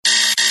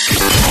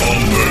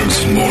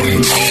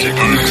Morning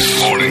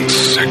sickness. Morning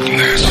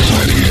sickness.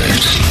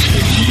 98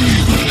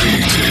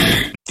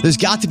 KUPD. There's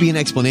got to be an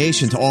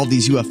explanation to all of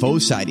these UFO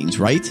sightings,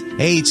 right?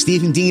 Hey, it's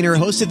Stephen Diener,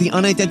 host of the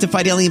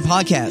Unidentified Alien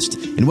Podcast.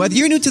 And whether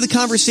you're new to the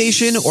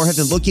conversation or have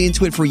been looking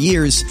into it for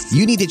years,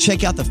 you need to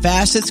check out the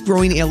fastest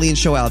growing alien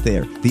show out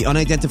there, the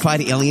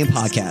Unidentified Alien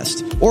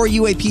Podcast, or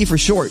UAP for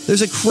short.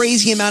 There's a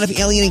crazy amount of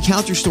alien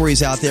encounter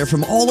stories out there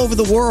from all over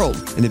the world.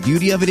 And the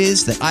beauty of it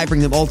is that I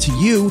bring them all to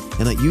you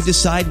and let you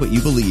decide what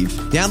you believe.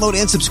 Download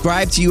and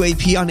subscribe to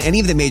UAP on any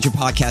of the major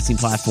podcasting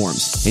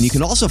platforms. And you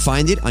can also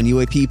find it on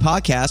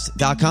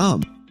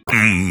UAPpodcast.com.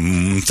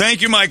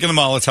 Thank you, Mike and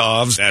the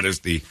Molotovs. That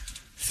is the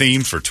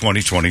theme for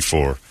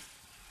 2024,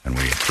 and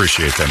we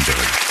appreciate them doing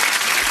it.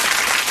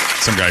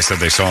 Some guy said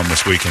they saw him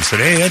this week and said,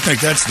 hey, I think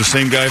that's the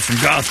same guy from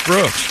Goth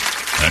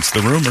Brooks. That's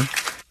the rumor.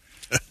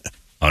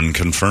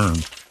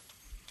 Unconfirmed.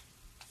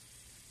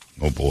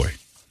 Oh, boy.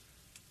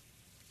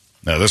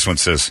 Now, this one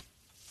says,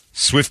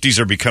 Swifties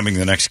are becoming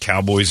the next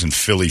Cowboys and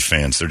Philly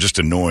fans. They're just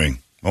annoying.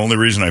 The only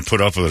reason I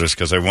put up with it is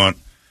because I want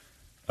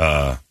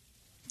to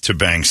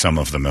bang some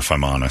of them, if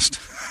I'm honest.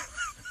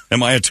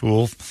 Am I a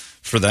tool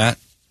for that?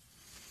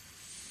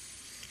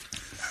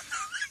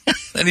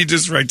 And he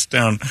just writes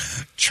down,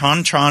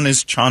 Chon-chon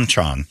is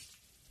chon-chon.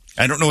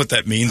 I don't know what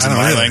that means in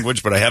my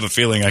language, but I have a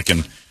feeling I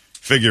can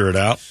figure it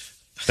out.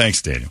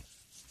 Thanks, Daniel.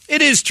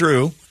 It is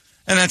true,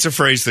 and that's a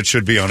phrase that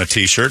should be on a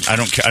T-shirt. I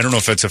don't know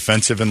if it's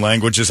offensive in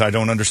languages I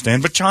don't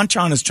understand, but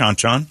chon-chon is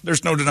chon-chon.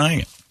 There's no denying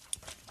it.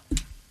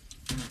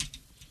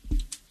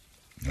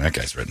 That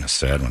guy's written a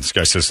sad one. This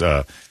guy says,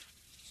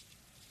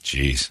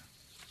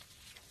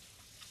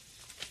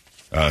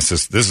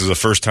 says, this is the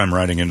first time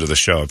writing into the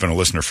show. I've been a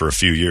listener for a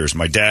few years.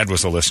 My dad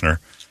was a listener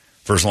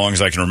for as long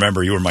as I can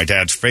remember. You were my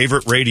dad's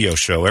favorite radio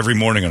show. Every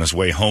morning on his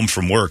way home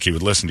from work, he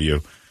would listen to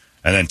you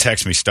and then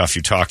text me stuff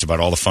you talked about,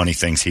 all the funny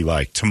things he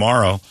liked.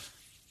 Tomorrow,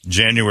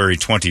 January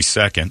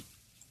 22nd,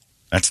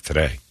 that's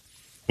today,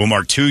 will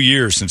mark 2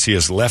 years since he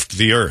has left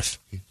the Earth.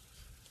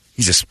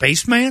 He's a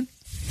spaceman?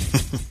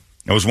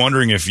 I was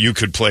wondering if you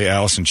could play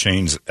Alice in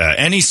Chains,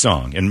 any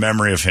song in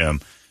memory of him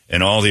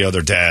and all the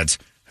other dads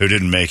who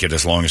didn't make it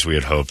as long as we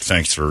had hoped.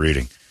 Thanks for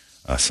reading.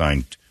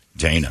 Signed,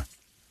 Dana.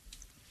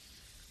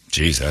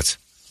 Jeez,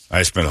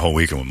 I spent the whole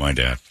weekend with my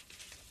dad.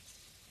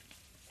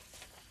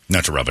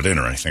 Not to rub it in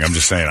or anything. I'm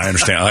just saying, I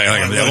understand.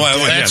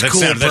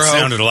 That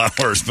sounded a lot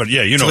worse, but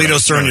yeah, you know.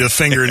 Toledo's throwing you the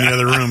finger in the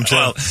other room, too.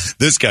 Well,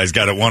 this guy's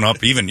got it one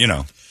up, even, you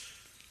know.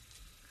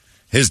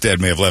 His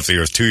dad may have left the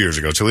Earth 2 years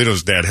ago.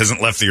 Toledo's dad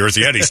hasn't left the Earth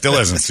yet. He still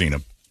hasn't seen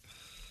him.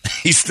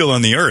 He's still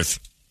on the Earth.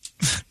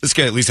 This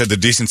guy at least had the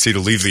decency to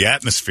leave the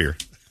atmosphere.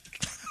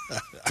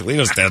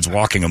 Toledo's dad's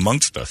walking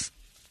amongst us.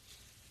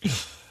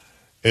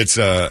 It's,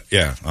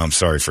 yeah, I'm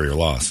sorry for your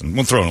loss. And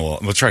we'll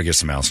try to get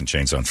some Alice in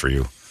Chains on for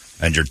you.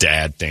 And your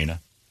dad, Dana.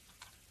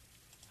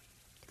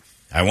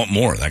 I want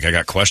more. Like, I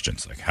got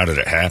questions. Like, how did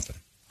it happen?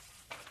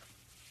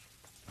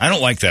 I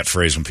don't like that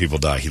phrase when people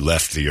die. He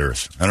left the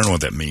Earth. I don't know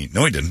what that means.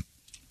 No, he didn't.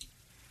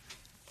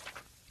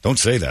 Don't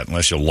say that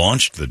unless you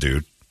launched the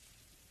dude.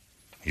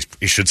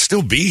 He should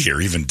still be here,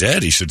 even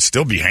dead. He should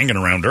still be hanging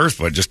around Earth,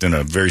 but just in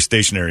a very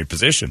stationary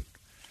position.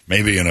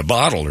 Maybe in a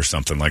bottle or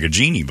something, like a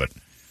genie, but...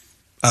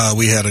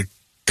 we had a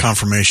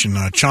confirmation.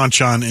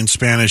 Chon-chon in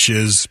Spanish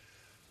is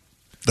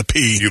the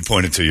P. You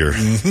pointed to your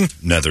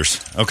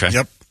nethers. Okay.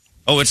 Yep.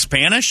 Oh, it's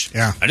Spanish?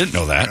 Yeah. I didn't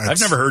know that.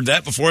 I've never heard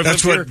that before.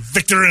 That's what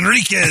Victor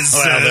Enriquez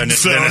said. Then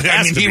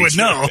he would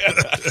know.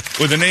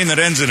 With a name that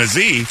ends in a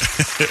Z.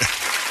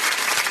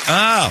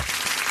 Oh.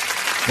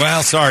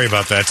 Well, sorry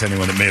about that to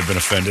anyone that may have been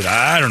offended.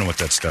 I don't know what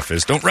that stuff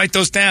is. Don't write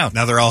those down.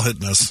 Now they're all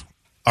hitting us.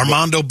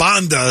 Armando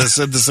Banda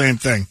said the same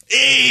thing.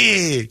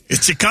 Hey!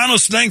 It's Chicano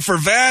slang for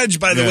vag,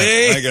 by the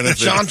way.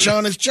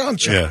 Chon-chon is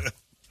chon-chon. Yeah.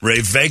 Ray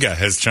Vega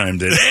has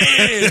chimed in.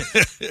 Hey!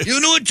 You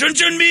know what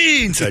chon-chon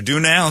means? I do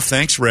now.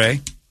 Thanks,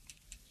 Ray.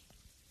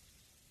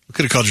 We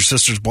could have called your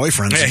sister's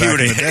boyfriend back in the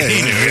day.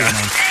 He knew, yeah.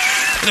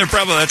 They're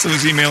probably, that's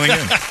who's emailing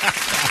in.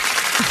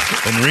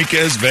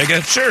 Enriquez,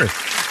 Vega, sure.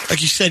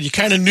 Like you said, you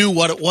kind of knew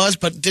what it was,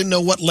 but didn't know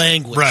what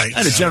language. Right. I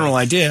had a general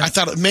idea. I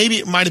thought maybe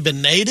it might have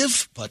been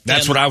native, but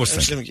that's what I was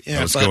thinking.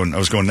 I was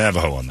going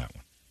Navajo on that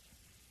one.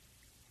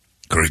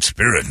 Great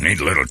spirit,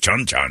 need a little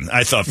chon-chon.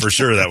 I thought for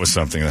sure that was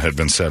something that had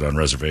been said on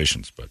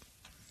reservations, but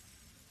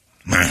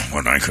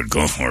what I could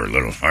go for, a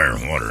little fire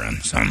and water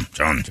and some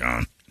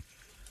chon-chon.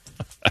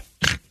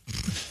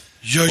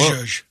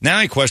 Well, now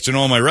I question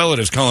all my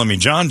relatives calling me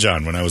John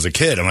when I was a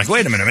kid. I'm like,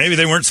 wait a minute, maybe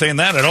they weren't saying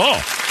that at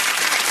all.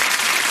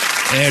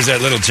 There's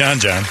that little John.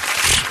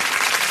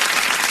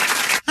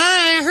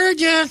 Hi, I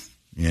heard you.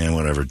 Yeah,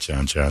 whatever,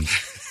 John. Are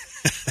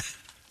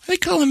they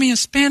calling me a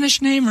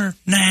Spanish name or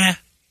nah?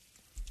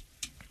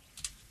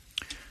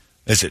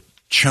 Is it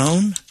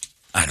Chon?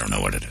 I don't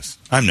know what it is.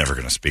 I'm never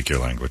going to speak your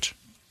language.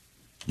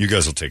 You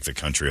guys will take the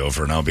country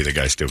over, and I'll be the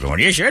guy still going,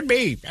 you should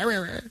be.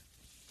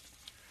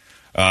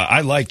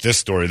 I like this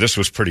story. This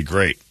was pretty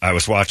great. I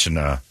was watching...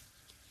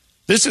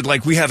 This is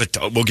like, we have it.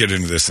 We'll get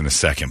into this in a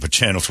second, but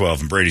Channel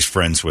 12 and Brady's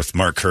friends with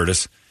Mark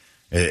Curtis.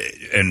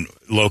 And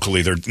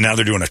locally, they're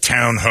doing a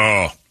town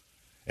hall.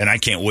 And I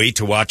can't wait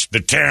to watch the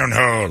town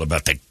hall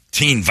about the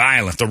teen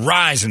violence, the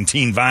rise in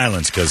teen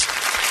violence, because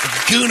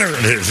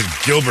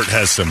Gilbert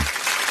has some.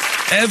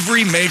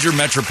 Every major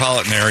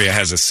metropolitan area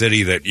has a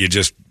city that you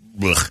just,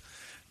 ugh.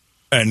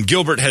 And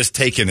Gilbert has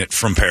taken it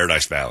from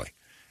Paradise Valley.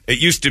 It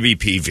used to be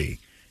PV.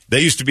 They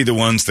used to be the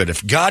ones that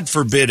if, God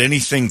forbid,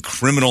 anything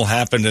criminal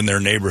happened in their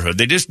neighborhood,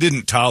 they just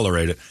didn't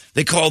tolerate it.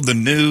 They called the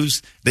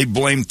news. They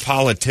blamed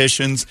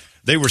politicians.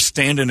 They were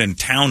standing in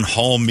town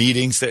hall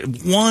meetings.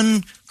 That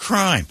one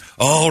crime.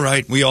 All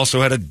right, we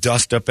also had a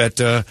dust up at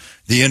the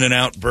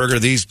In-N-Out Burger,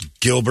 these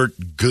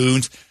Gilbert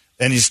goons.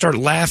 And you start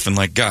laughing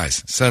like,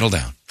 guys, settle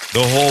down.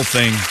 The whole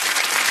thing.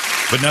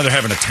 But now they're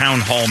having a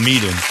town hall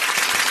meeting,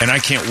 and I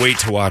can't wait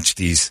to watch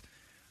these.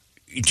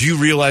 Do you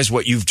realize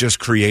what you've just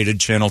created,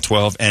 Channel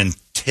 12? And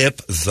tip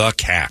the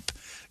cap.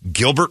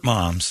 Gilbert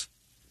moms,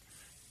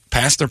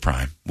 past their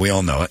prime. We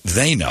all know it.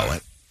 They know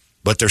it.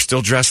 But they're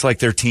still dressed like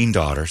their teen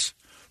daughters,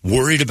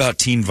 worried about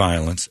teen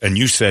violence. And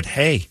you said,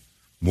 hey,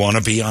 want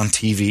to be on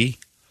TV?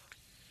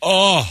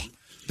 Oh,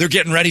 they're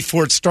getting ready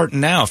for it starting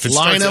now. If it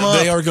Line starts, them up.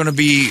 they are going to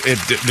be.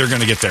 They're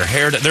going to get their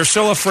hair. They're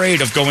so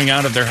afraid of going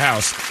out of their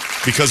house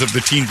because of the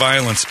teen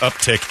violence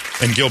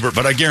uptick in Gilbert.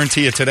 But I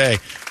guarantee you today,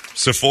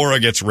 Sephora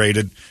gets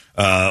raided.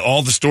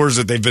 All the stores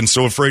that they've been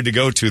so afraid to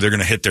go to, they're going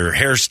to hit their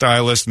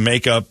hairstylist,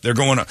 makeup. They're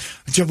going,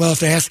 well, if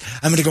they ask,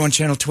 I'm going to go on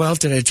Channel 12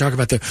 today to talk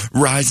about the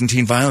rise in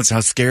teen violence,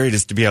 how scary it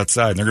is to be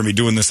outside. And they're going to be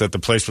doing this at the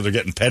place where they're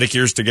getting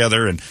pedicures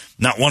together, and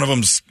not one of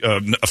them's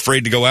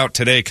afraid to go out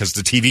today because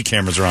the TV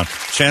cameras are on.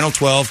 Channel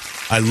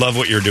 12, I love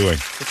what you're doing.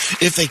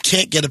 If they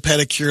can't get a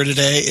pedicure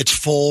today, it's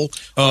full.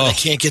 Or they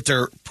can't get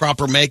their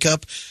proper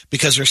makeup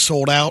because they're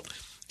sold out.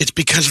 It's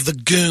because of the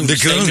goons. The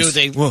goons.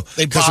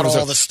 They bought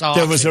all the stock.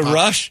 There was a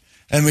rush.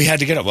 And we had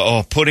to get up.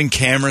 Oh, putting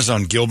cameras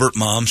on Gilbert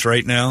moms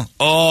right now.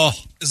 Oh.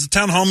 Is the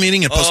town hall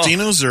meeting at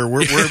Postino's, or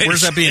where's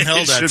that being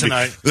held at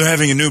tonight? They're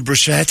having a new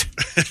bruschetta.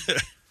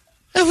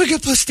 Oh, we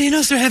got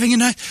Postino's. They're having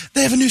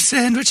they have a new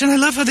sandwich, and I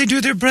love how they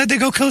do their bread. They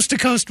go coast to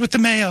coast with the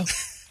mayo.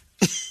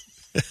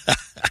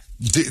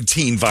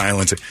 Teen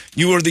violence.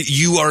 You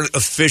are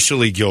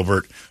officially,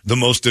 Gilbert, the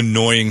most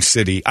annoying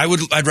city.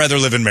 I'd rather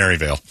live in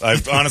Maryvale.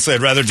 Honestly,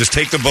 I'd rather just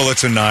take the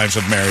bullets and knives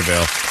of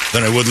Maryvale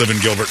than I would live in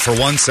Gilbert for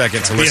 1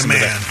 second to listen to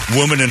that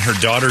woman in her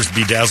daughter's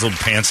bedazzled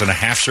pants and a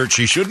half shirt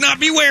she should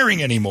not be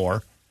wearing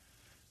anymore.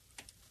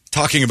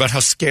 Talking about how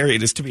scary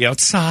it is to be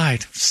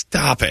outside.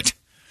 Stop it.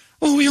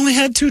 Oh, we only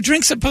had 2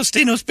 drinks at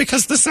Postino's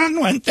because the sun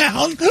went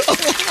down. Goons.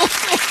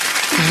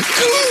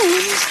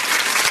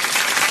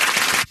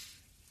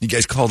 You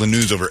guys call the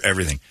news over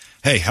everything.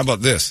 Hey, how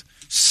about this?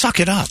 Suck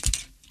it up,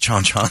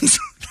 Chon-Chons.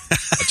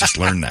 I just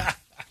learned that.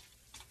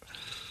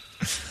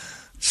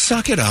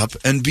 Suck it up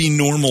and be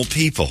normal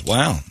people.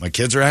 Wow, my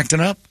kids are acting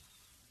up.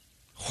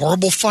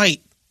 Horrible fight.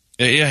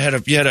 You had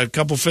a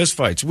couple fist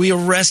fights. We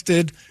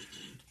arrested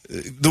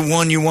the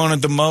one you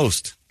wanted the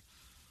most.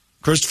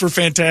 Christopher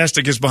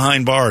Fantastic is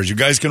behind bars. You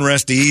guys can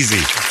rest easy.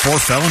 4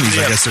 felonies,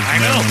 I guess. I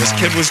know. This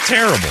kid was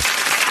terrible.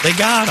 They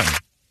got him.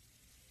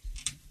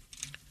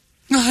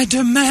 I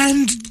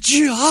demand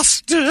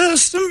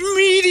justice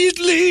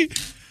immediately.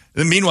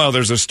 And meanwhile,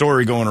 there's a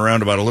story going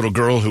around about a little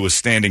girl who was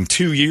standing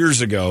 2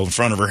 years ago in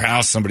front of her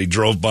house. Somebody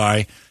drove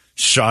by,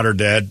 shot her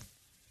dead.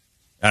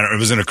 It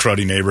was in a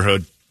cruddy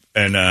neighborhood,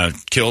 and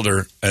killed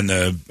her. And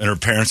her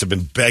parents have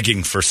been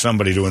begging for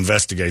somebody to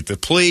investigate.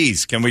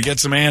 Please, can we get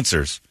some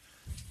answers?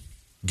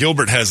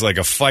 Gilbert has like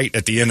a fight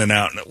at the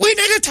In-N-Out. We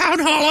need a town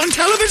hall on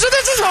television.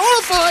 This is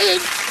horrifying.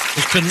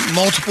 There's been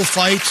multiple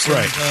fights.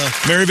 Right.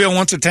 Maryvale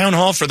wants a town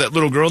hall for that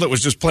little girl that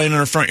was just playing in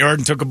her front yard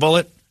and took a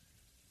bullet.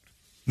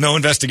 No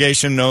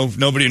investigation,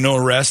 nobody, no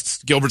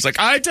arrests. Gilbert's like,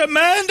 I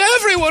demand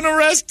everyone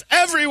arrest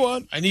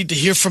everyone. I need to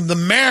hear from the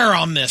mayor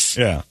on this.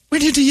 Yeah. We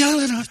need to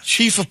yell at our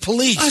chief of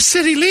police, our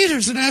city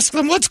leaders, and ask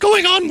them what's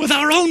going on with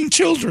our own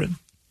children.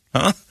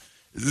 Huh?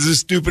 This is the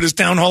stupidest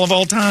town hall of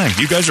all time.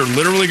 You guys are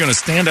literally going to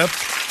stand up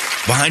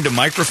behind a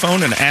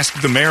microphone and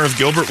ask the mayor of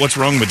Gilbert what's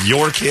wrong with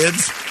your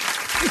kids?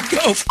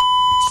 Go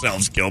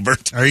yourselves,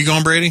 Gilbert. Are you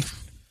going, Brady?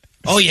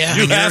 Oh, yeah.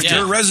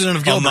 You're a resident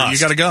of Gilbert. You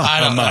got to go.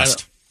 A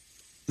must.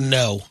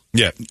 No.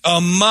 Yeah, a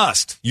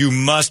must. You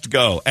must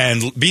go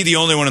and be the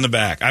only one in the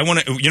back.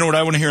 You know what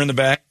I want to hear in the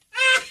back?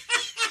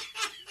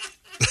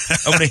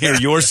 I want to hear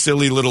your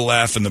silly little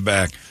laugh in the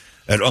back.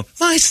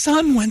 My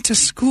son went to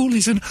school.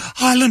 He's in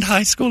Highland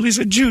High School. He's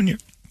a junior.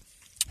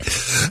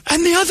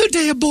 And the other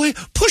day, a boy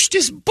pushed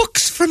his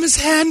books from his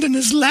hand and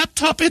his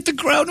laptop hit the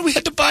ground, and we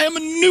had to buy him a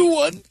new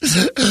one. And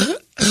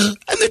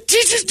the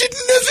teachers did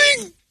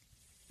nothing.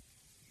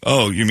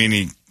 Oh, you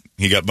mean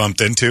he got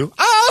bumped into?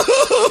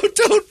 Oh,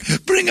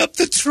 don't bring up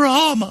the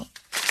trauma.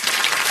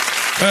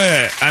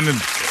 I'm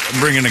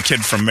bringing a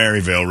kid from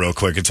Maryvale real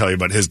quick and tell you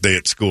about his day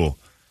at school.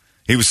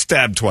 He was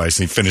stabbed twice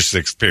and he finished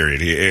 6th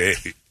period.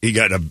 He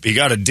got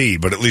a D,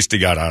 but at least he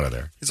got out of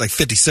there. He's like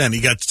 50 Cent.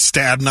 He got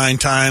stabbed 9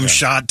 times,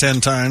 shot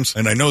 10 times.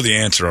 And I know the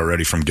answer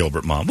already from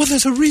Gilbert Mom. Well,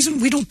 there's a reason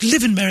we don't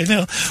live in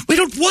Maryvale. We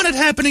don't want it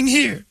happening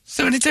here.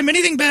 So anytime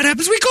anything bad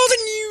happens, we call the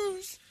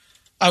news.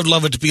 I would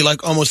love it to be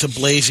like almost a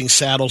Blazing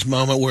Saddles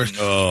moment where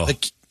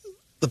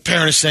the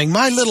parent is saying,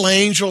 my little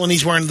angel, and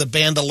he's wearing the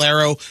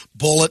bandolero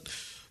bullet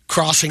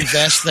crossing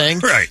vest thing.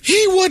 Right.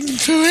 He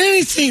wouldn't do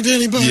anything to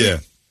anybody. Yeah.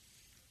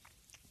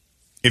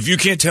 If you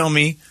can't tell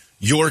me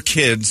your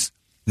kid's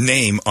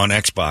name on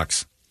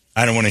Xbox,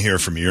 I don't want to hear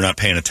from you. You're not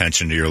paying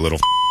attention to your little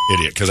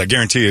idiot. Because I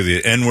guarantee you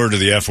the N word or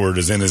the F word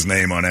is in his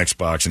name on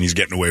Xbox, and he's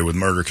getting away with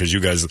murder because you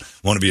guys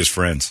want to be his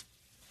friends.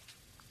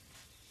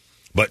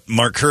 But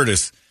Mark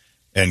Curtis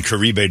and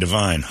Caribe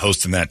Divine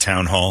hosting that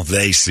town hall,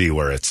 they see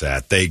where it's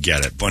at. They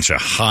get it. Bunch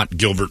of hot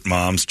Gilbert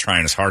moms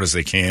trying as hard as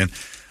they can.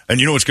 And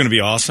you know what's going to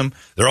be awesome?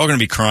 They're all going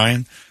to be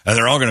crying, and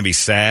they're all going to be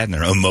sad, and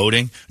they're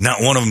emoting.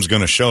 Not one of them's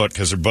going to show it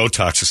because their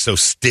Botox is so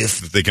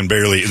stiff that they can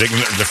barely, their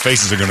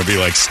faces are going to be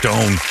like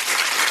stone.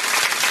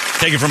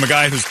 Take it from a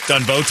guy who's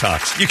done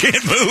Botox. You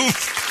can't move.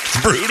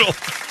 It's brutal.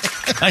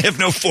 I have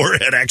no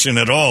forehead action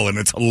at all, and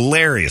it's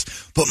hilarious.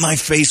 But my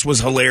face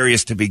was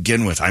hilarious to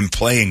begin with. I'm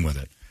playing with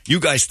it. You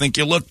guys think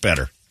you look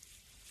better.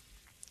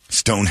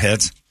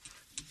 Stoneheads.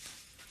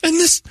 And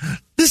this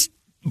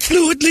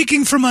fluid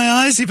leaking from my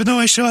eyes, even though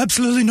I show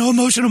absolutely no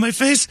emotion on my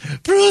face,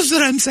 proves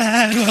that I'm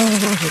sad.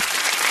 Oh.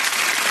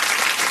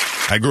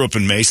 I grew up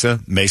in Mesa.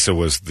 Mesa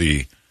was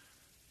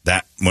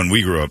when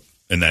we grew up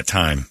in that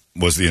time,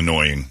 was the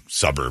annoying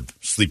suburb,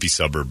 sleepy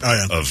suburb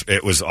of,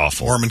 it was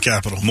awful. Mormon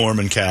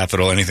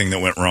capital. Anything that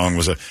went wrong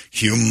was a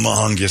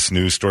humongous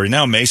news story.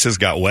 Now Mesa's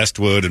got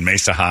Westwood and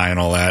Mesa High and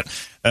all that.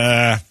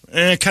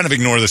 Kind of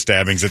ignore the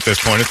stabbings at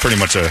this point. It's pretty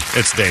much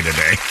it's day to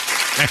day.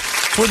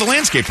 It's where the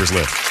landscapers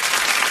live.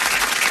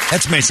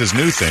 That's Mesa's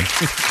new thing.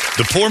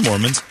 The poor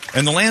Mormons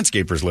and the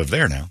landscapers live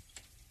there now.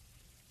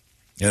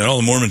 And all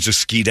the Mormons just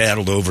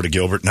skedaddled over to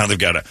Gilbert. Now they've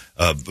got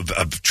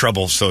a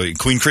trouble. So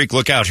Queen Creek,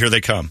 look out. Here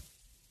they come.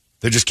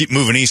 They just keep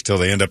moving east till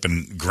they end up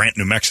in Grant,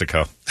 New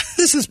Mexico.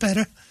 This is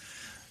better.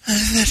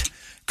 That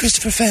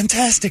Christopher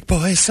Fantastic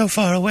boy is so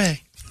far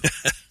away.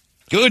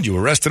 Good, you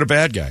arrested a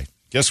bad guy.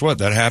 Guess what?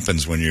 That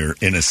happens when you're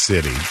in a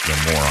city, you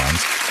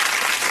morons.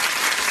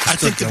 I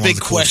think the big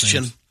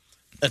question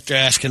that they're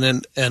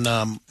asking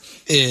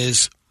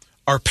is,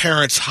 are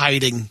parents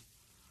hiding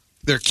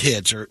their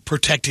kids or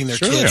protecting their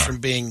kids from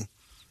being,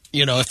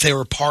 if they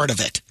were part of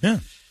it? Yeah.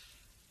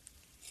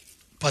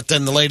 But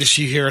then the latest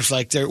you hear is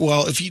like,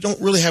 if you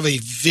don't really have a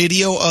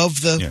video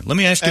of the let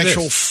me ask you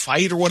actual this.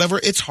 fight or whatever,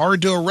 it's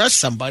hard to arrest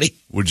somebody.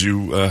 Would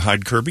you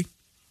hide Kirby?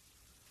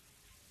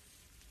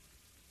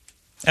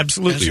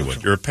 Absolutely you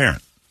would. You're a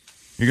parent.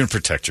 You're going to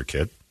protect your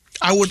kid.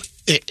 I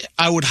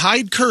would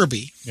hide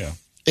Kirby. Yeah.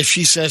 If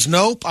she says,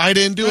 nope, I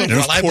didn't do it. And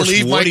well, of course, I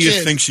believe my what do you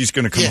kid. think she's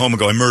going to come home and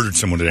go, I murdered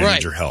someone today, I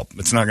need your help.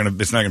 It's not going to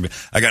be,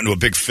 I got into a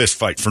big fist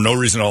fight for no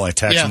reason at all. I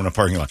attacked someone in a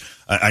parking lot.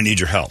 I need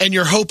your help. And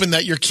you're hoping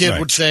that your kid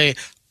would say,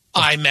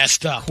 I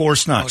messed up. Of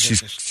course not.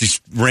 She's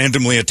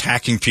randomly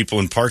attacking people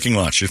in parking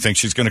lots. You think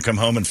she's going to come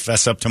home and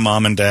fess up to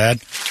mom and dad?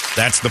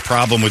 That's the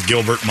problem with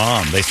Gilbert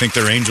mom. They think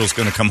their angel's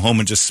going to come home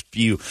and just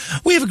spew.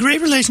 We have a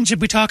great relationship.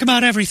 We talk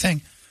about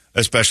everything.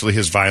 Especially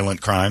his violent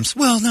crimes.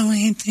 Well, no,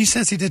 he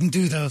says he didn't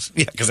do those.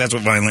 Yeah, because that's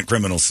what violent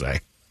criminals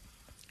say.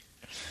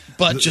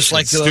 But just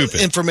like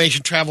the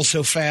information travels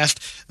so fast,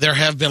 there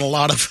have been a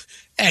lot of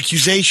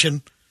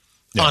accusation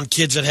on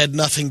kids that had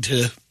nothing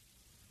to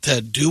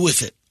do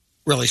with it.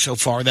 Really, so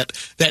far that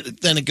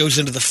then it goes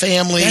into the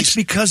families. That's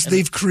because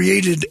they've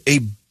created a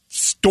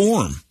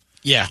storm.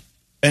 Yeah,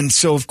 and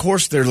so of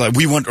course they're like,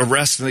 we want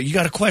arrests. You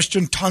got to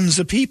question tons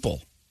of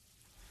people.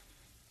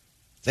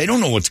 They don't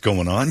know what's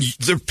going on.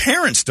 Their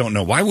parents don't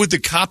know. Why would the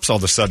cops all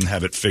of a sudden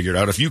have it figured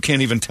out if you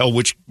can't even tell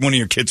which one of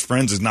your kids'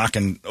 friends is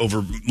knocking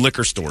over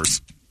liquor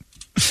stores?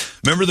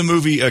 Remember the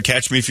movie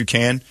Catch Me If You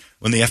Can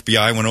when the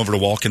FBI went over to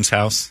Walken's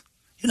house?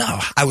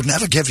 I would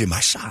never give you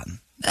my son.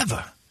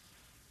 Never.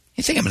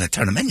 You think I'm going to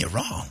turn him in? You're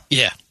wrong.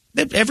 Yeah.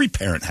 Every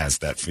parent has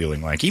that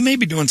feeling like he may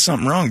be doing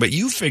something wrong, but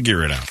you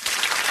figure it out.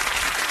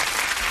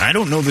 I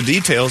don't know the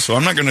details, so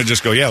I'm not going to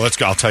just go, let's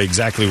go. I'll tell you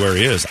exactly where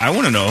he is. I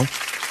want to know.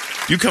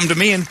 You come to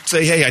me and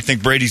say, hey, I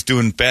think Brady's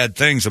doing bad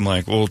things. I'm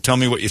like, well, tell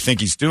me what you think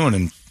he's doing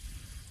and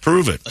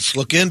prove it. Let's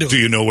look into it. Do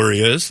you know where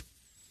he is?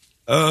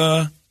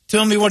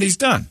 Tell me what he's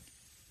done.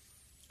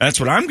 That's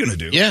what I'm going to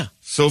do. Yeah.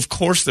 So, of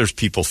course, there's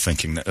people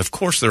thinking that. Of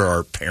course, there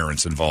are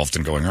parents involved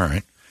in going, all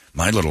right,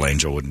 my little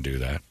angel wouldn't do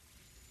that.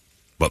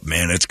 But,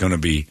 man, it's going to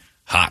be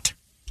hot.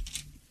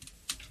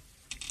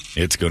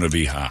 It's going to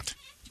be hot.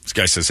 This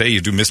guy says, hey, you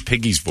do Miss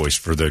Piggy's voice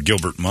for the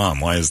Gilbert mom.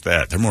 Why is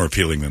that? They're more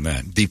appealing than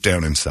that. Deep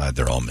down inside,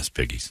 they're all Miss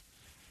Piggies.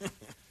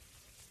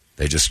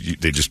 They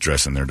just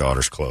dress in their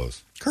daughter's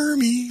clothes.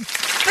 Kermie.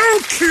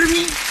 Oh,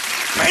 Kermie.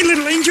 My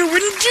little angel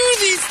wouldn't do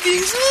these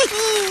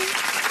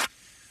things.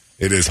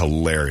 It is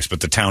hilarious.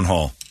 But the town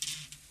hall.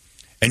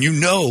 And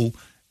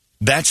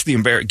that's the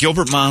embarrassment.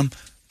 Gilbert mom,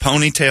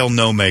 ponytail,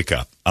 no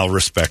makeup. I'll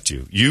respect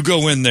you. You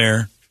go in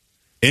there,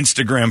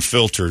 Instagram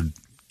filtered,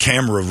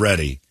 camera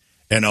ready,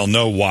 and I'll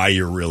know why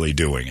you're really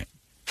doing it.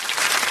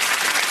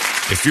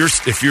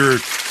 If you're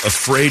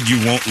afraid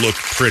you won't look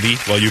pretty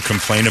while you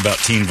complain about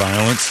teen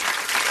violence,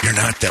 you're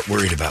not that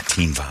worried about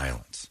teen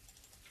violence.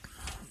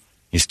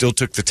 You still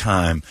took the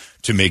time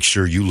to make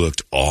sure you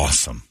looked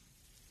awesome.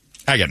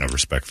 I got no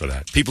respect for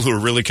that. People who are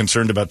really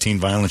concerned about teen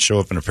violence show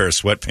up in a pair of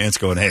sweatpants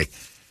going, hey,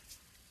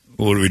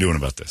 what are we doing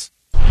about this?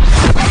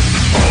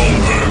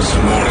 Holmberg's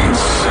Morning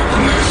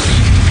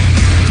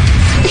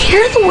Sickness.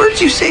 Hear the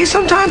words you say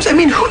sometimes? I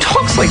mean, who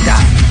talks like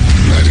that?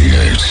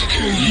 98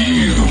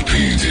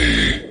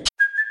 KUPD.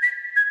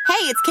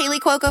 Hey, it's Kaylee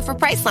Cuoco for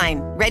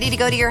Priceline. Ready to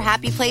go to your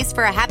happy place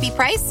for a happy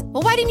price?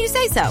 Well, why didn't you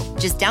say so?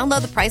 Just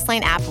download the Priceline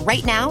app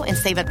right now and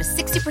save up to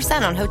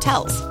 60% on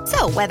hotels.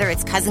 So whether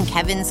it's Cousin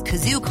Kevin's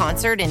Kazoo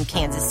Concert in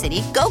Kansas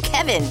City, go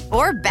Kevin,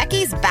 or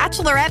Becky's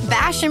Bachelorette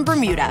Bash in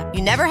Bermuda,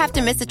 you never have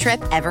to miss a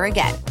trip ever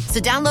again.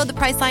 So download the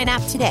Priceline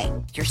app today.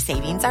 Your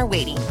savings are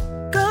waiting.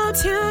 Go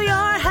to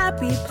your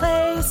happy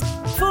place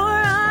for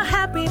a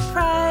happy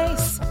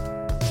price.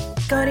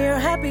 Go to your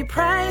happy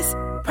price,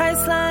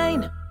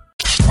 Priceline.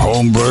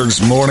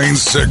 Holmberg's Morning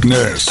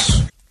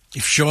Sickness. If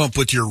you show up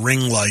with your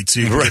ring light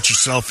so you can get your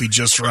selfie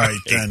just right,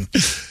 then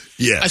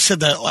yeah. I said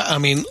that,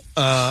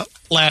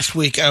 last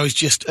week. I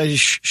just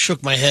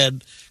shook my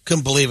head.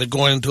 Couldn't believe it,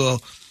 going into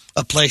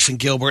a place in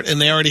Gilbert, and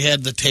they already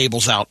had the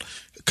tables out.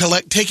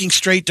 Taking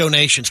straight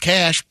donations,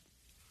 cash,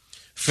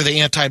 for the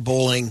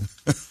anti-bowling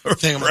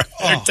thing. Right.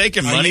 They're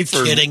taking money are you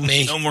for kidding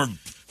me? No more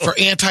For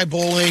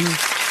anti-bowling, do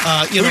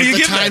you the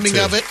give that timing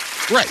to? of it.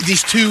 Right,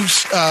 these two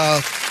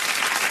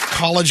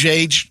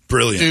college-age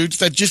Brilliant dudes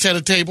that just had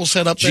a table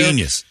set up there.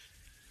 Genius.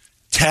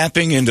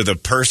 Tapping into the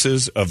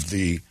purses of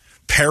the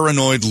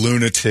paranoid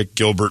lunatic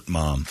Gilbert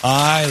mom.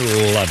 I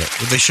love it.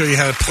 Did they show you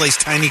how to place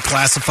tiny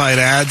classified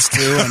ads,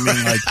 too? I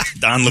mean, like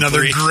Don another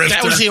LaPree. grifter.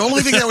 That was the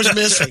only thing that was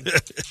missing.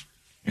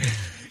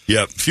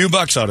 Yep. A few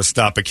bucks ought to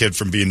stop a kid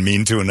from being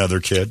mean to another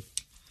kid.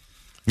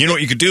 You know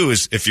what you could do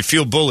is, if you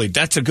feel bullied,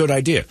 that's a good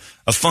idea.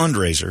 A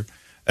fundraiser.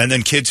 And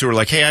then kids who are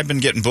like, hey, I've been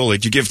getting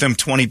bullied. You give them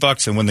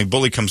 $20, and when the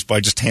bully comes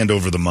by, just hand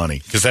over the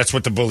money. Because that's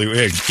what the bully,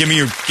 hey, give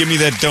me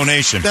that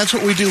donation. That's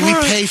what we do. We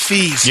pay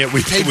fees. Yeah,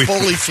 we pay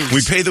bully fees.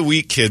 We pay the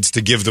weak kids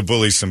to give the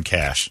bullies some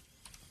cash.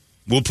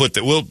 We'll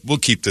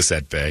keep this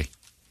at bay.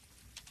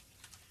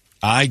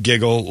 I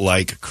giggle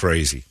like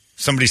crazy.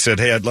 Somebody said,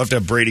 hey, I'd love to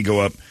have Brady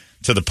go up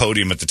to the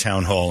podium at the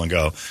town hall and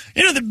go,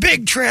 The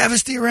big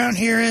travesty around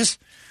here is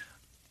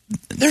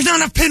there's not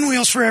enough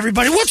pinwheels for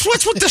everybody. What's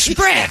with the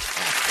spread?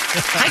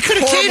 I could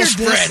have catered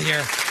spread this.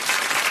 here.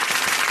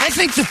 I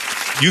think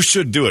you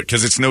should do it,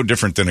 because it's no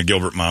different than a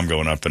Gilbert mom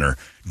going up in her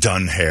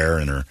done hair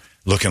and her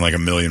looking like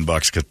 $1 million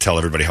to tell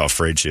everybody how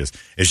afraid she is.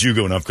 As you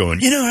going up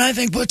going, You know what I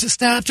think puts a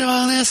stop to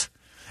all this?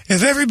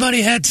 If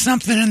everybody had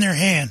something in their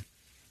hand.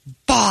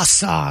 Boss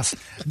sauce.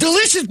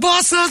 Delicious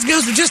boss sauce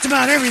goes with just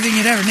about everything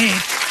you'd ever need.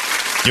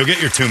 you'll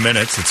get your 2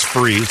 minutes. It's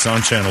free. It's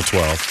on Channel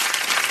 12.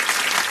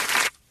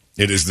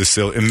 It is the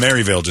silly. And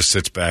Maryvale just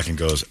sits back and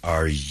goes,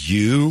 are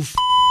you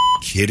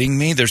kidding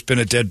me? There's been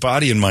a dead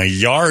body in my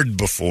yard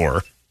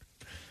before.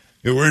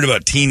 You're worried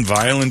about teen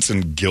violence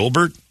in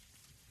Gilbert?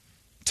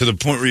 To the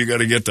point where you got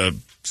to get the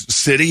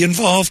city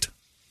involved?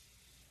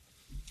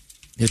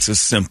 It's a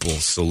simple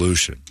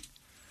solution.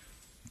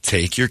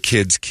 Take your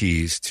kid's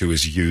keys to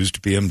his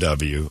used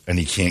BMW, and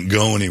he can't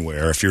go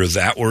anywhere. If you're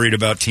that worried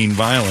about teen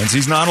violence,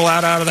 he's not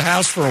allowed out of the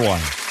house for a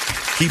while.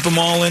 Keep them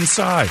all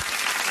inside.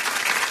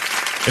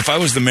 If I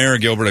was the mayor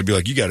of Gilbert, I'd be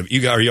like,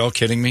 are you all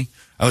kidding me?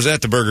 I was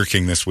at the Burger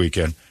King this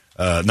weekend.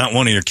 Not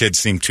one of your kids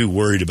seemed too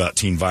worried about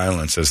teen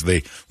violence as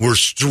they were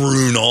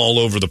strewn all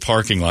over the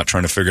parking lot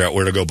trying to figure out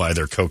where to go buy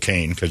their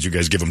cocaine because you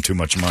guys give them too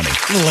much money.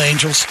 Little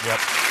angels. Yep.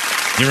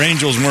 Your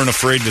angels weren't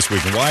afraid this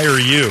weekend. Why are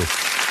you?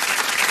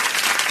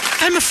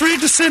 I'm afraid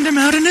to send him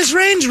out in his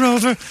Range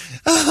Rover.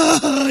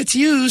 Oh, it's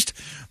used,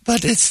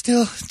 but it's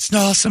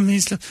awesome.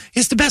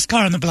 It's the best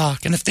car on the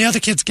block, and if the other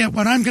kids get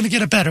one, I'm going to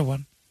get a better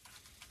one.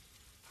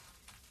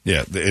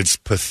 Yeah, it's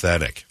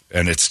pathetic,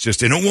 and it's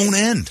just, and it won't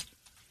end.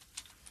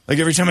 Like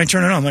every time I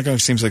turn it on, I'm like, oh, it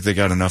seems like they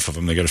got enough of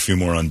them. They got a few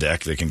more on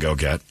deck they can go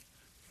get.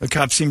 The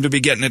cops seem to be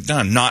getting it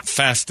done. Not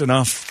fast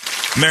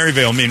enough.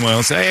 Maryvale,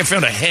 meanwhile, say, hey, I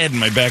found a head in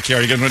my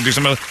backyard. You guys want to do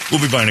something else?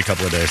 We'll be by in a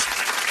couple of days.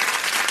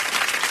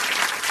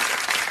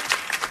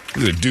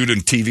 There was a dude on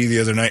TV the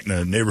other night in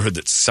a neighborhood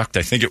that sucked.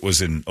 I think it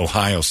was in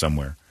Ohio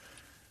somewhere.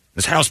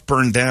 This house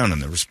burned down,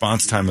 and the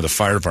response time of the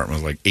fire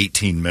department was like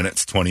 18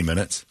 minutes, 20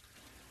 minutes.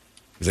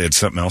 They had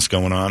something else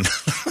going on.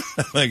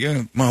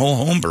 My whole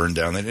home burned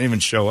down. They didn't even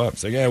show up.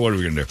 It's like, yeah, what are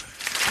we going to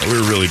do? We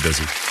were really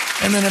busy.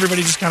 And then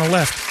everybody just kind of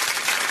left.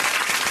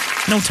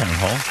 No town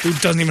hall.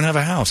 Dude doesn't even have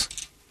a house.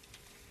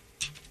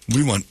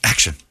 We want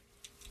action.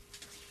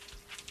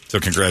 So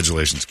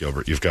congratulations,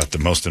 Gilbert. You've got the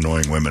most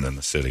annoying women in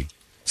the city.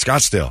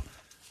 Scottsdale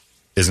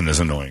isn't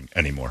as annoying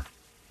anymore.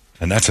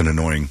 And that's an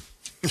annoying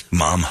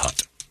mom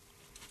hut.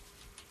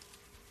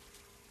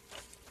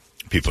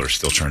 People are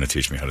still trying to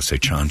teach me how to say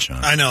Chan-Chan.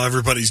 I know,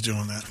 everybody's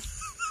doing that.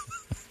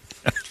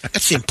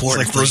 That's the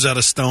important It's like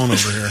Rosetta Stone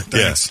over here.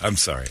 Yes, I'm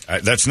sorry.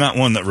 That's not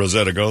one that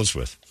Rosetta goes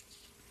with.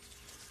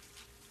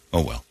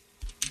 Oh, well.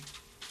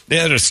 They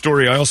had a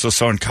story I also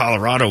saw in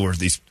Colorado where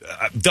these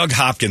Doug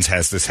Hopkins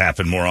has this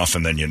happen more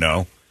often than you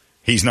know.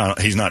 He's not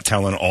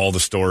telling all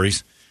the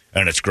stories,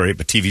 and it's great,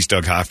 but TV's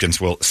Doug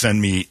Hopkins will send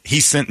me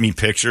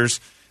pictures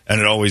and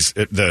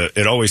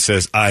it always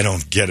says, "I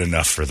don't get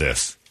enough for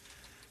this."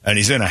 And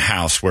he's in a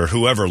house where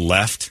whoever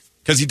left,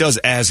 because he does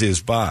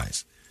as-is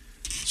buys.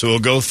 So he'll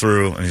go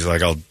through, and he's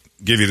like, "I'll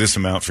give you this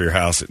amount for your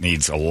house. It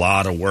needs a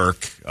lot of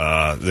work."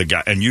 The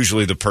guy, and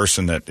usually the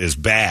person that is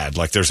bad,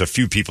 like there's a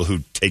few people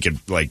who take it,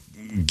 like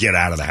get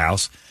out of the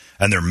house,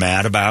 and they're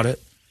mad about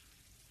it.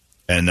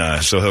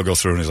 And so he'll go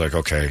through, and he's like,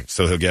 "Okay,"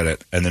 so he'll get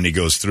it, and then he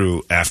goes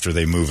through after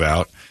they move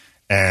out,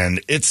 and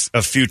it's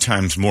a few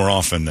times more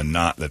often than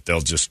not that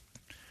they'll just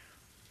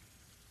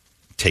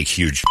take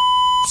huge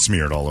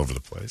smear it all over the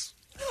place.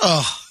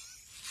 Oh,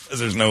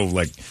 there's no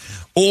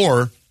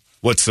or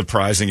what's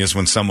surprising is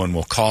when someone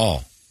will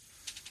call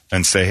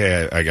and say,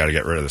 "Hey, I got to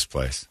get rid of this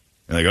place."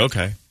 And they go,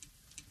 "Okay."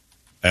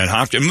 And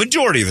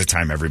majority of the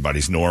time,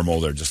 everybody's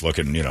normal. They're just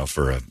looking,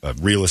 for a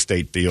real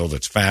estate deal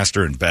that's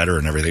faster and better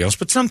and everything else.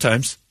 But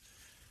sometimes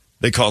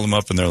they call them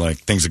up and they're like,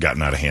 "Things have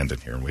gotten out of hand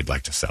in here and we'd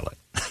like to sell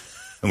it.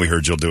 And we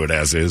heard you'll do it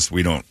as is.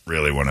 We don't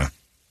really want to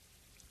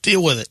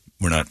deal with it.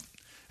 We're not."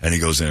 And he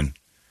goes in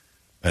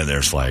and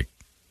there's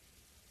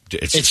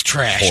it's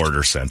trash.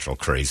 Hoarder Central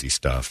crazy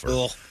stuff.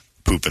 Or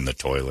poop in the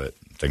toilet,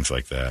 things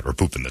like that. Or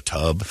poop in the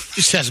tub.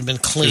 Just hasn't been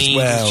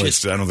cleaned. I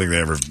don't think they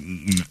ever...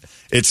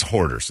 It's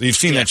Hoarders. You've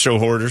seen that show,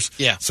 Hoarders?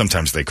 Yeah.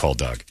 Sometimes they call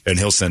Doug, and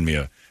he'll send me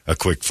a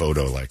quick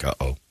photo like,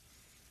 uh-oh.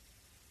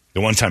 The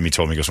one time he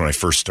told me, he goes, when I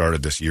first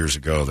started this years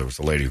ago, there was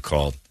a lady who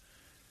called.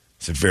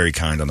 Said, very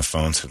kind on the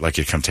phone. Said, "I'd like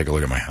you to come take a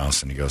look at my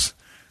house." And he goes,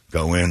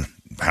 "Go in.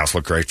 The house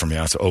looked great from the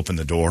outside." Open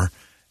the door.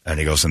 And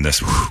he goes, and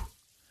this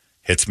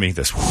hits me.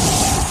 This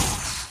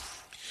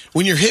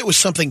when you're hit with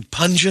something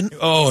pungent,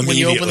 when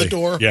you open the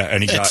door. Yeah,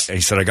 and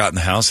he said, "I got in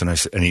the house, and I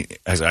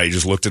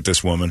just looked at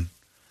this woman,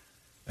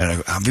 and I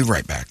go, I'll be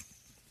right back."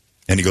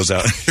 And he goes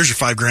out. "Here's your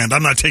 $5,000.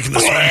 I'm not taking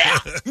this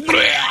one."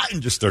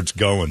 And just starts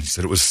going. He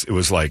said it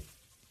was like,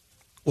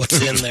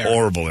 what's in there?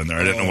 Horrible in there.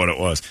 I didn't know what it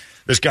was.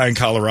 This guy in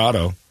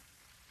Colorado,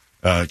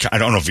 I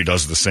don't know if he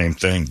does the same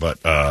thing,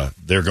 but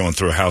they're going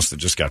through a house that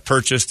just got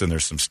purchased, and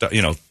there's some stuff.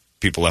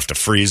 People left a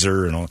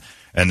freezer and all,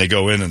 and they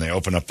go in and they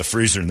open up the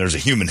freezer, and there's a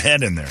human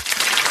head in there.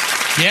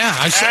 Yeah,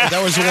 I saw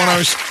that was the one I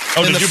was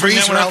in the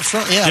freezer out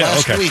front. Yeah,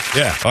 last week.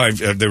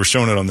 Yeah, they were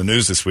showing it on the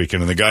news this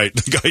weekend, and the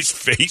guy's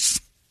face,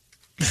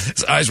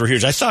 his eyes were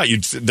huge. I thought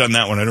you'd done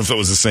that one. I don't know if it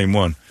was the same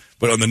one,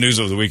 but on the news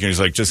over the weekend, he's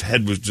like, just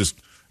head was just,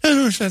 I don't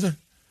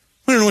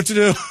know what to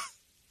do.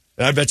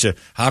 And I bet you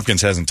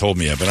Hopkins hasn't told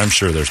me yet, but I'm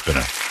sure there's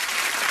been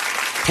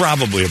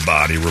probably a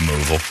body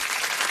removal.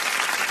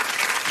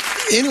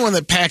 Anyone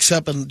that packs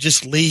up and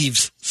just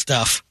leaves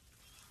stuff.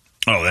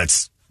 Oh,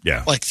 that's,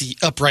 yeah. Like the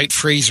upright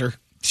freezer.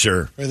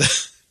 Sure.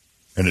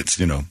 And it's,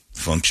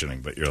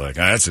 functioning, but you're like,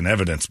 that's an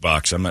evidence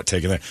box. I'm not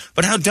taking that.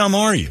 But how dumb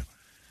are you?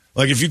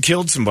 Like, if you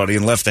killed somebody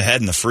and left the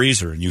head in the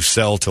freezer and you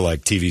sell to,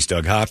 like, TV's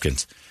Doug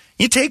Hopkins,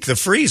 you take the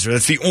freezer.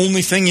 That's the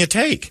only thing you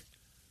take,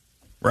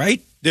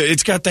 right?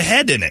 It's got the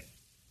head in it.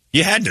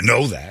 You had to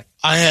know that.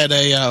 I had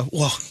a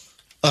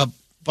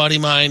buddy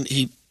of mine,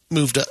 he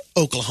moved to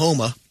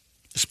Oklahoma.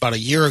 It's about a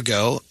year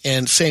ago,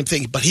 and same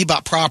thing, but he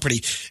bought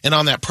property, and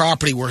on that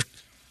property were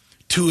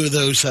two of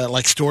those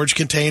storage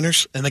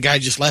containers, and the guy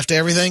just left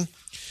everything.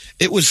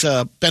 It was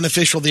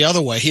beneficial the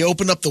other way. He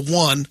opened up the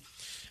one,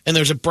 and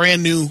there's a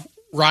brand new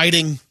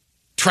riding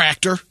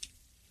tractor,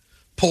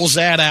 pulls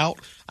that out,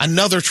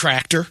 another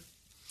tractor,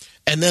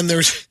 and then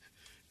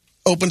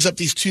opens up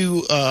these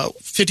two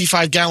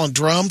 55-gallon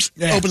drums,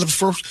 opens up the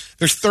first,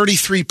 there's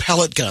 33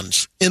 pellet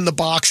guns in the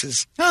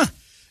boxes. Huh.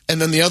 And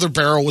then the other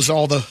barrel was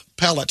all the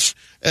pellets.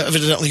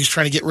 Evidently, he's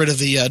trying to get rid of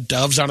the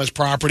doves on his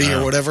property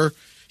or whatever.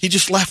 He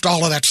just left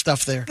all of that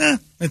stuff there.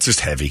 It's just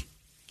heavy.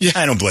 Yeah.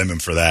 I don't blame him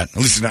for that. At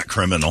least he's not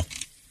criminal.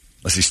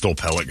 Unless he stole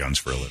pellet guns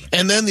for a living.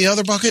 And then the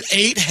other bucket,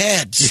 8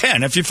 heads. Yeah,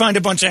 and if you find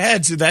a bunch of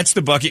heads, that's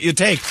the bucket you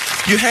take.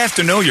 You have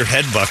to know your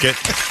head bucket.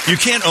 You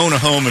can't own a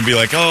home and be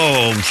like,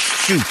 oh,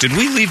 shoot, did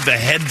we leave the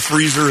head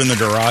freezer in the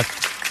garage?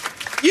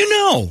 You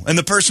know, and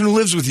the person who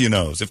lives with you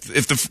knows. If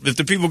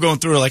the people going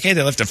through are like, hey,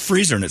 they left a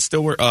freezer and it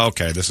still works. Oh,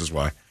 okay, this is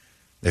why.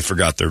 They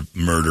forgot their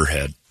murder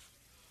head.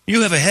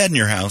 You have a head in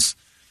your house.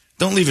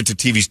 Don't leave it to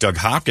TV's Doug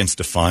Hopkins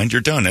to find.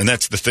 You're done. And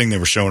that's the thing they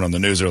were showing on the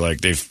news. They're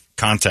like, they've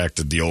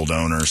contacted the old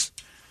owners.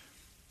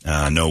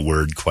 No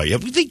word quite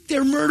yet.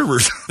 They're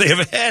murderers. They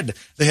have a head.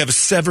 They have a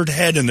severed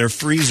head in their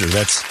freezer.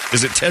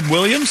 Is it Ted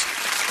Williams?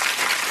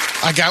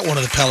 I got one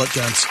of the pellet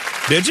guns.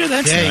 Did you?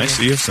 That's nice.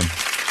 Yeah. You have some.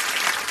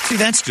 See,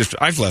 that's just,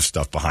 I've left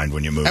stuff behind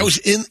when you move. That was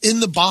in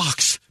the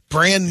box.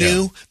 Brand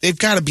new. Yeah. They've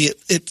got to be,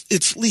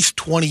 it's at least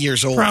 20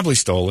 years old. Probably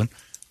stolen.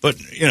 But,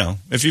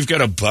 if you've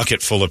got a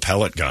bucket full of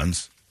pellet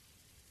guns,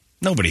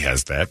 nobody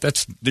has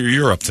that.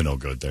 You're up to no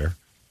good there.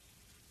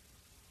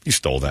 You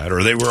stole that,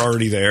 or they were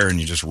already there and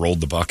you just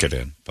rolled the bucket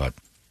in. But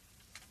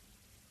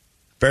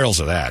barrels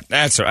of that.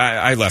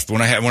 I left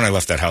when I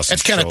left that house.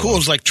 That's kind of cool.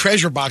 It's like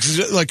treasure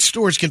boxes, like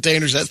storage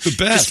containers that the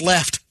best. Just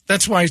left.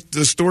 That's why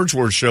the Storage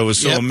Wars show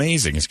is so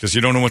amazing. It's because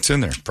you don't know what's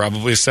in there.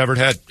 Probably a severed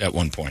head at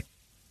one point.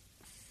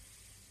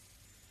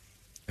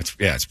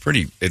 It's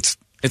pretty. It's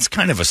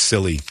kind of a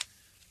silly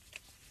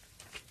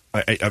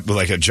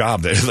like a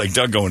job that like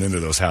Doug going into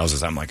those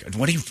houses. I'm like,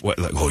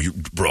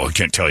 bro, I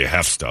can't tell you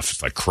half stuff.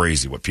 It's like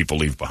crazy what people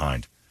leave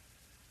behind.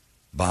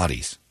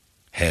 Bodies,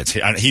 heads.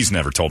 He's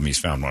never told me he's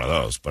found one of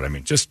those, but I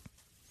mean,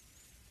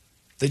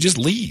 they just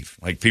leave.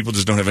 Like people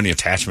just don't have any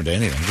attachment to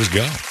anything. Just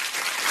go.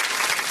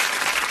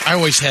 I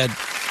always had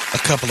a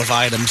couple of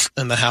items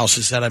in the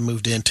houses that I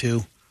moved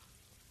into.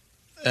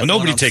 Well,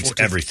 nobody takes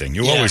everything.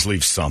 You always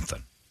leave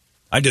something.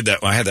 I did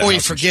that. I had that. Or you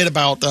forget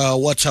about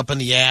what's up in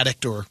the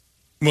attic, or.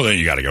 Well, then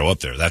you got to go up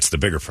there. That's the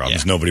bigger problem.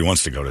 Is nobody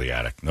wants to go to the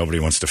attic. Nobody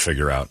wants to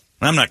figure out.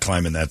 I'm not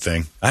climbing that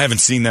thing. I haven't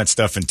seen that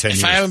stuff in 10 years.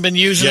 If I haven't been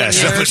using it,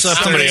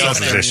 somebody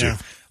else's issue. Yeah.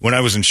 When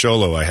I was in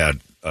Sholo, I had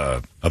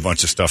a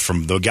bunch of stuff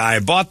from the guy I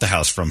bought the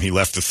house from. He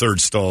left the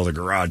third stall of the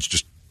garage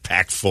just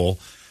packed full,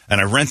 and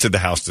I rented the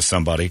house to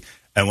somebody.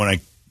 And when I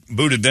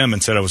booted them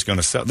and said I was going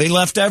to sell, they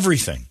left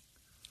everything.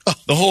 Oh.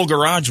 The whole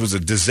garage was a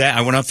disaster.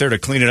 I went up there to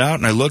clean it out,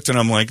 and I looked, and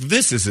I'm like,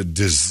 this is a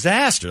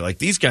disaster. Like,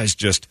 these guys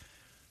just,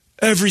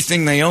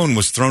 everything they own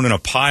was thrown in a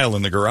pile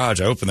in the garage.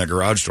 I opened that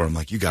garage door. I'm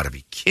like, you got to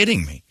be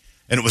kidding me.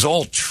 And it was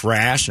all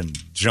trash and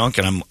junk,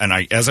 and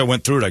as I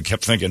went through it, I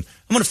kept thinking,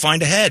 I'm going to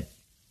find a head.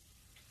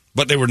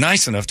 But they were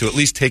nice enough to at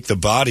least take the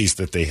bodies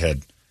that they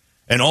had,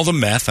 and all the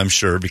meth, I'm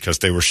sure, because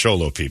they were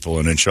Sholo people,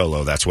 and in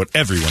Sholo, that's what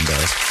everyone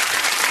does.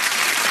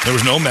 There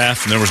was no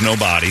meth, and there was no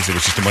bodies. It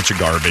was just a bunch of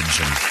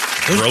garbage and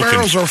those broken.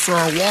 Barrels are for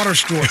our water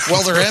store.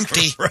 Well, they're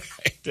empty.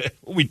 Right.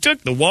 We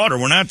took the water.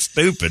 We're not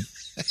stupid.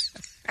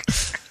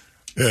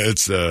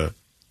 It's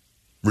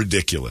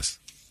ridiculous.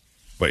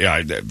 But,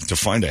 yeah, to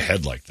find a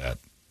head like that,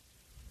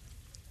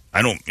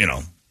 I don't,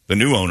 the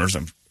new owners,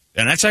 and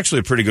that's actually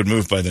a pretty good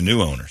move by the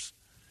new owners.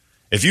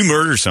 If you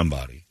murder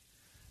somebody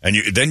and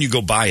then you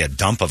go buy a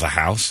dump of a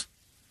house,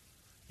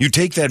 you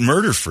take that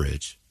murder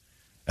fridge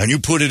and you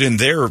put it in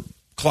their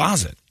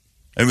closet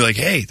and be like,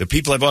 hey, the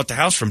people I bought the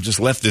house from just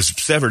left this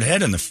severed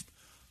head in the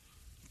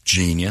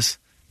genius.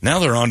 Now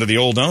they're on to the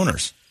old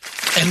owners.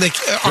 And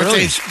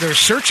they're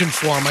searching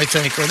for them, I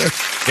think.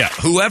 Yeah,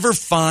 whoever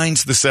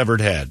finds the severed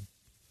head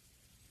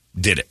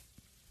did it.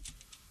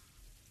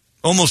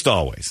 Almost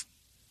always.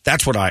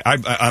 That's what I'm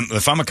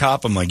if I'm a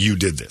cop, I'm like, you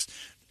did this.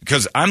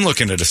 Because I'm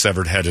looking at a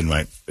severed head in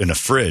a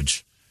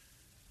fridge,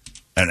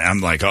 and I'm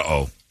like,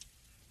 uh-oh.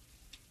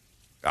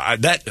 How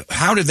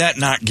did that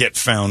not get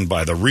found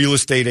by the real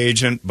estate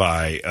agent,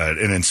 by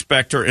an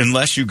inspector?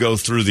 Unless you go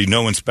through the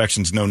no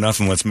inspections, no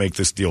nothing, let's make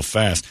this deal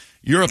fast.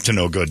 You're up to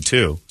no good,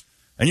 too.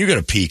 And you got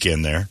to peek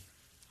in there.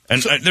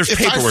 And there's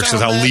paperwork that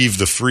says I'll leave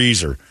the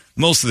freezer.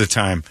 Most of the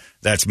time,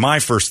 that's my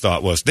first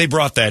thought was, they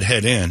brought that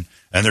head in,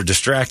 and they're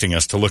distracting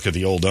us to look at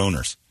the old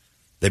owners.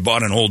 They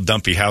bought an old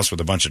dumpy house with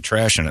a bunch of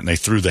trash in it, and they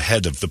threw the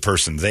head of the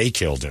person they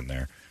killed in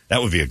there.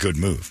 That would be a good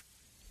move.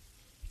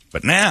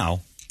 But now,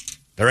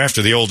 they're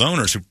after the old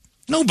owners who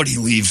nobody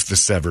leaves the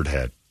severed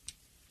head.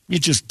 You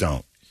just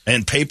don't.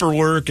 And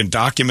paperwork and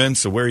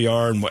documents of where you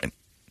are and what.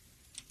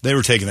 They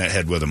were taking that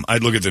head with them.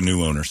 I'd look at the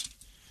new owners.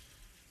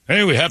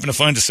 Hey, we happen to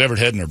find a severed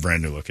head in our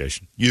brand new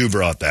location. You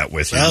brought that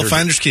with you. Well,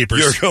 finders keepers.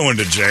 You're going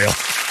to jail.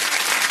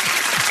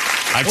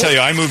 I tell you,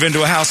 I move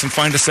into a house and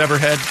find a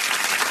severed head,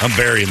 I'm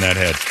burying that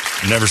head.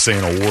 Never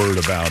saying a word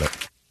about it.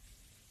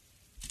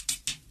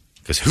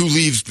 Because who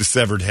leaves the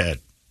severed head?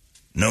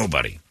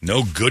 Nobody.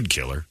 No good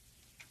killer.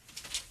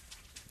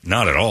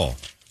 Not at all.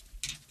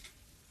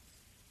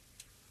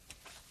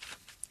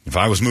 If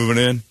I was moving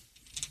in,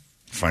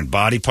 find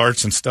body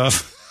parts and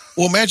stuff.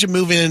 Well, imagine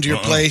moving into your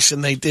place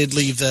and they did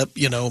leave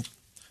the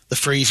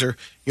freezer.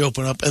 You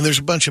open up and there's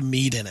a bunch of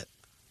meat in it.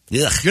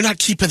 Yeah, you're not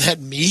keeping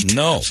that meat.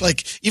 No, it's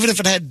like even if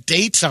it had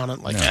dates on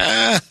it, like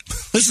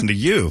Listen to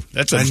you.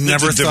 I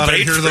never thought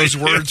I'd hear those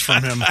words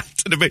from him.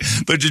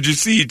 But did you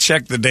see? He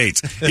checked the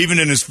dates. Even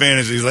in his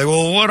fantasy, he's like,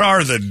 "Well, what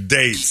are the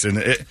dates?" And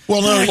of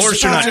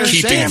course, you're not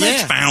keeping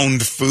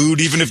found food,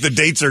 even if the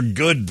dates are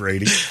good.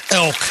 Brady,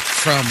 elk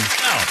from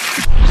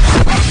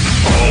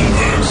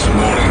Holmberg's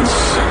Morning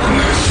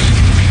Sickness.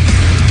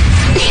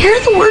 Hear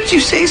the words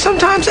you say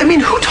sometimes? I mean,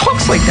 who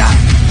talks like that?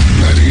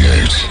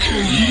 98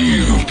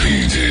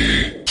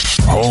 KUPD.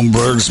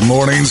 Holmberg's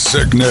Morning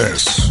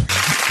Sickness.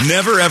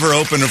 Never ever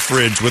open a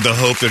fridge with the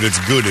hope that it's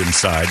good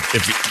inside.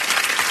 If you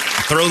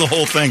throw the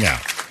whole thing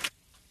out.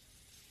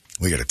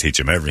 We got to teach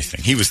him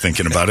everything. He was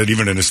thinking about it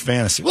even in his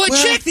fantasy. Well,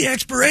 check the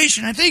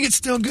expiration. I think it's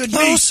still good.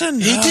 Listen,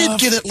 he did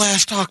get it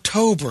last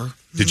October.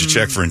 Did you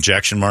check for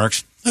injection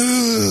marks?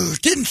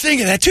 Didn't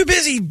think of that. Too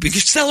busy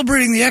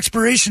celebrating the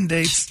expiration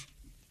dates.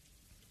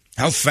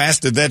 How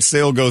fast did that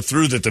sale go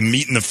through that the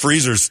meat in the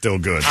freezer is still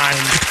good?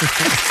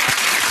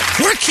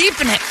 We're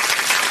keeping it.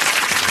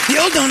 The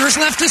old owners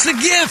left us a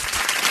gift.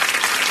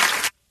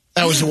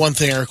 That was the one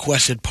thing I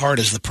requested. Part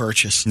is the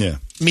purchase. Yeah.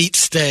 Meat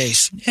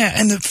stays. Yeah,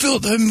 and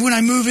when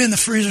I move in, the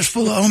freezer's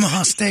full of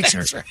Omaha steaks.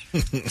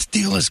 This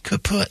deal is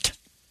kaput.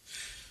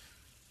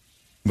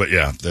 But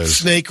yeah, there's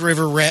Snake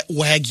River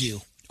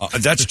Wagyu.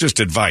 That's just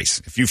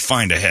advice. If you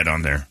find a head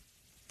on there,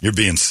 you're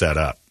being set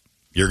up.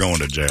 You're going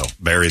to jail.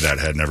 Bury that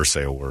head. Never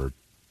say a word.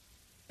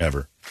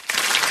 Ever.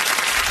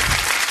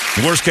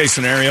 The worst case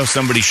scenario,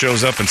 somebody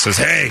shows up and says,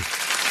 hey,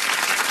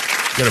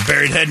 Got a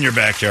buried head in your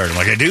backyard. I'm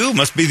like, I do?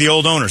 Must be the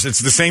old owners. It's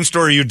the same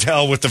story you'd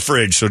tell with the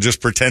fridge, so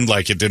just pretend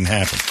like it didn't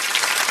happen.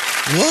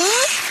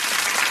 What?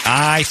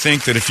 I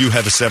think that if you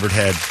have a severed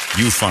head,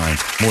 you find,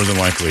 more than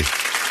likely,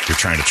 you're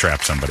trying to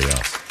trap somebody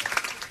else.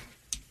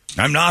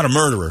 I'm not a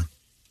murderer.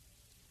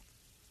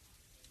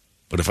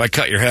 But if I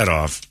cut your head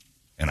off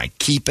and I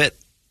keep it,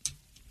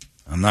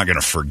 I'm not going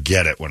to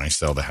forget it when I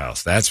sell the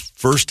house. That's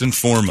first and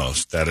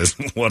foremost. That is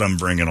what I'm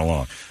bringing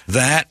along.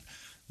 That,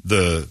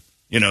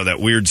 that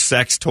weird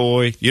sex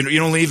toy, you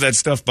don't leave that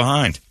stuff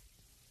behind.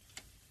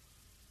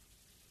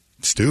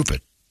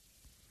 Stupid.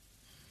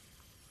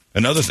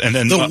 And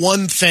then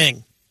one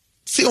thing.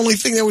 It's the only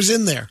thing that was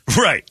in there.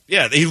 Right.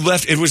 Yeah, he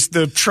left. It was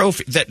the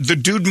trophy. That the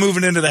dude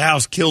moving into the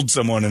house killed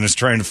someone and is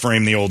trying to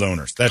frame the old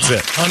owners. That's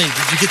it. Honey,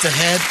 did you get the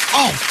head?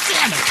 Oh,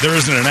 damn it. There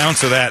isn't an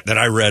ounce of that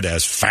I read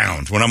as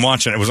found. When I'm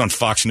watching, it was on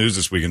Fox News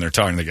this week, and they're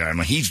talking to the guy. I'm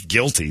like, he's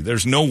guilty.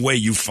 There's no way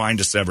you find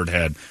a severed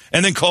head.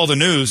 And then call the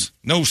news.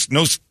 No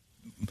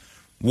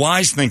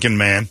wise thinking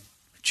man.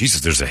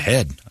 Jesus, there's a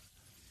head.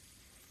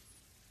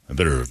 I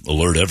better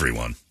alert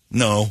everyone.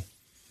 No.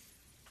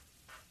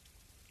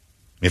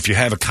 If you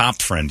have a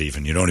cop friend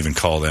even, you don't even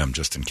call them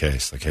just in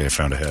case. Like, hey, I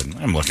found a head.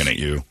 I'm looking at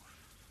you.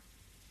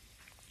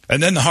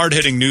 And then the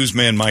hard-hitting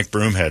newsman Mike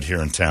Broomhead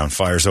here in town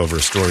fires over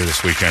a story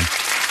this weekend.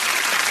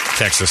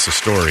 Texts us a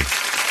story.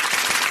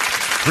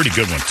 Pretty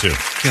good one, too.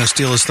 Gonna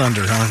steal his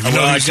thunder, huh? You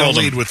know he's gonna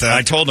lead with that.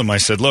 I told him, I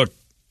said, look,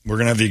 we're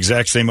going to have the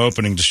exact same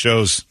opening to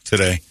shows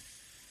today.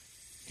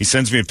 He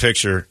sends me a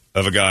picture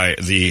of a guy.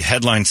 The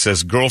headline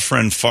says,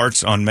 girlfriend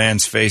farts on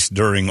man's face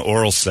during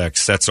oral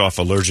sex sets off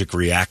allergic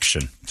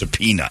reaction to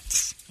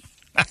peanuts.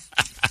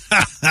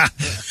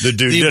 The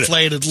dude did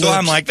it. So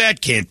I'm like, that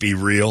can't be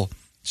real.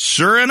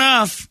 Sure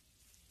enough,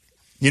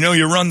 you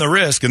run the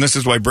risk, and this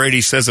is why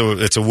Brady says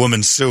it's a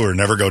woman's sewer.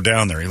 Never go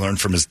down there. He learned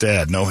from his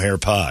dad. No hair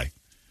pie.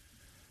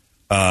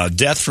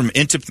 Death from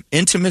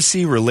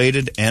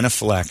intimacy-related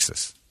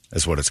anaphylaxis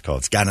is what it's called.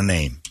 It's got a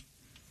name.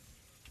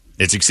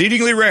 It's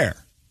exceedingly rare.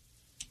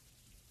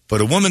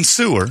 But a woman's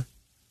sewer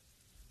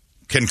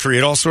can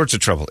create all sorts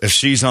of trouble. If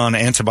she's on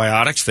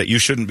antibiotics that you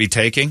shouldn't be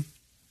taking,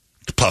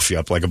 puff you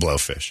up like a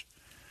blowfish.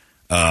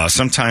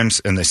 Sometimes,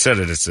 and they said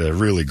it's a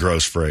really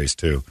gross phrase,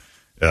 too.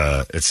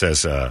 It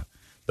says,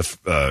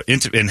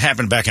 it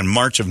happened back in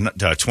March of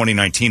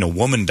 2019. A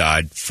woman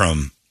died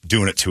from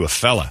doing it to a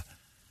fella.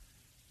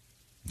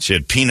 She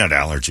had peanut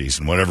allergies,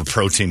 and whatever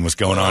protein was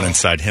going on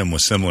inside him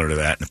was similar to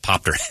that, and it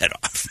popped her head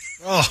off.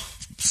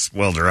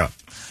 Swelled her up.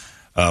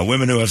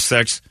 Women who have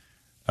sex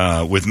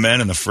with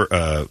men and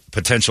the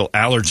potential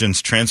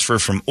allergens transfer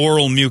from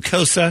oral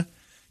mucosa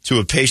to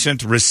a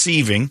patient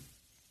receiving.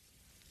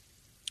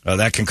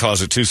 That can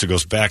cause it too, so it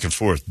goes back and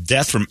forth.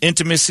 Death from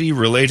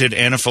intimacy-related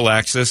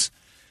anaphylaxis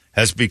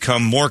has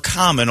become more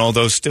common,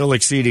 although still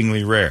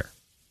exceedingly rare.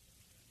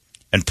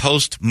 And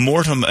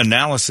post-mortem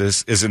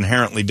analysis is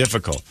inherently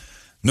difficult.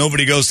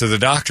 Nobody goes to the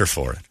doctor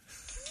for it.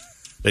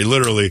 They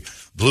literally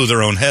blew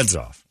their own heads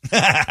off.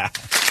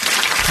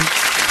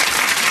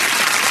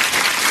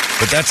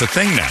 But that's a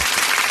thing now.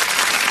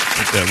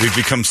 We've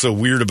become so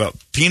weird about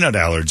peanut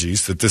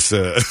allergies that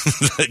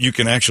that you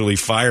can actually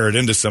fire it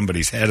into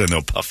somebody's head and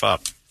they'll puff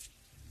up.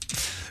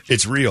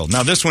 It's real.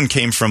 Now, this one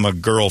came from a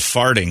girl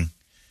farting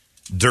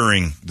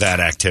during that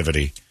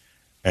activity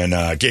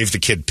and gave the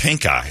kid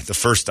pink eye.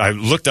 I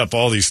looked up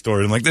all these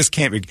stories. I'm like, this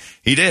can't be.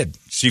 He did.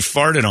 She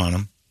farted on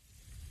him,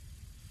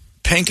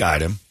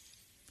 pink-eyed him.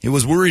 He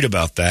was worried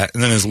about that,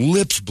 and then his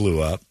lips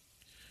blew up.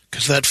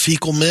 Because that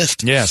fecal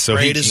mist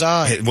sprayed his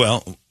eye.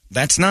 Well,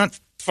 that's not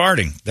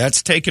farting.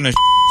 That's taking a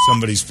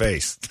somebody's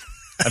face.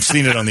 I've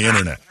seen it on the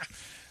internet.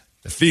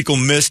 The fecal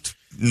mist,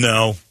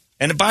 no.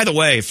 And by the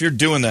way, if you're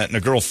doing that and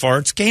a girl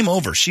farts, game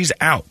over. She's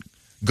out.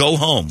 Go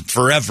home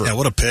forever. Yeah,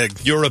 what a pig.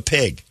 You're a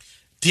pig.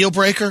 Deal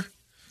breaker?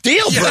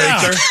 Deal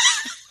breaker?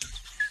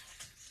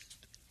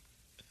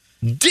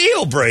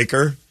 Deal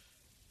breaker?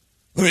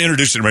 Let me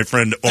introduce you to my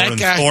friend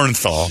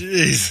Orenthal.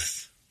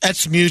 Jeez.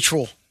 That's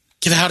mutual.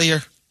 Get out of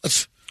here.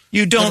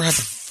 You don't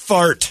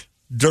fart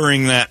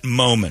during that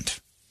moment.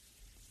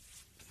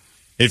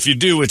 If you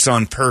do, it's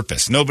on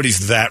purpose.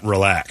 Nobody's that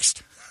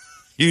relaxed.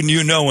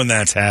 You know when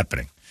that's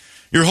happening.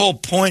 Your whole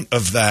point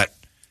of that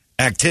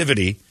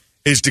activity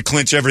is to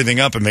clinch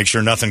everything up and make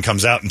sure nothing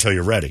comes out until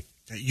you're ready.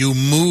 You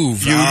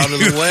move out of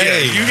the way. Yeah,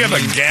 you have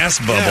a gas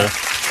bubble. Yeah.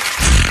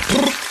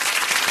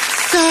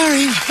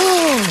 Sorry.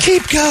 Oh,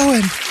 keep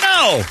going.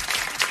 No.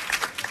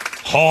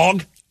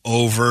 Hog.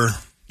 Over.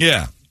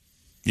 Yeah.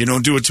 You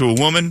don't do it to a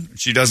woman,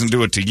 she doesn't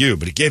do it to you.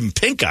 But he gave him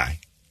pink eye.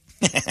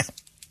 And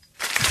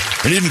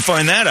he didn't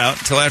find that out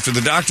until after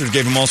the doctor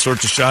gave him all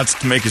sorts of shots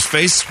to make his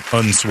face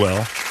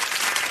unswell.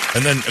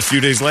 And then a few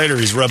days later,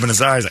 he's rubbing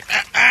his eyes like,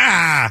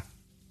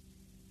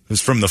 It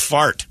was from the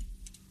fart.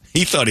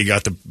 He thought he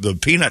got the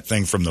peanut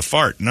thing from the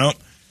fart. Nope.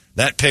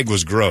 That pig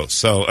was gross.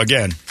 So,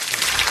 again,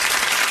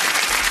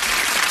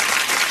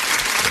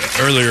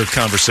 earlier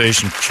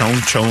conversation, chon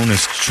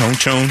is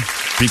chon.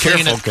 Be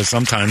careful, because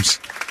sometimes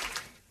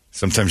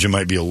you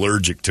might be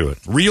allergic to it.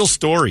 Real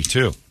story,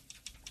 too.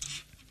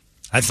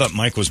 I thought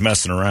Mike was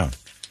messing around.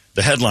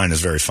 The headline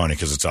is very funny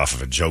because it's off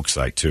of a joke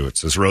site, too. It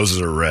says,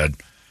 roses are red,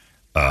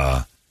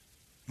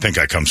 pink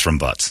eye comes from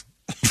butts.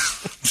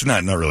 It's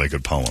not really a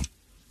good poem.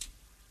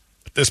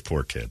 But this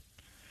poor kid.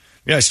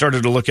 Yeah, I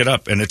started to look it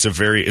up, and it's a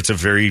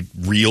very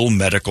real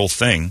medical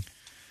thing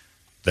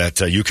that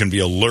you can be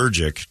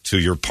allergic to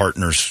your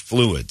partner's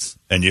fluids.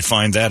 And you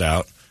find that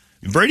out.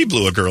 Brady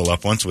blew a girl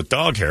up once with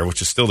dog hair,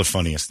 which is still the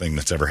funniest thing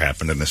that's ever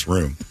happened in this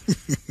room,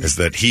 is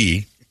that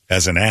he,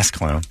 as an ass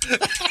clown,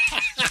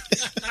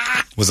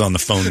 was on the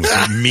phone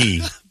with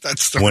me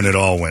when it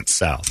all went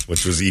south,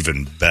 which was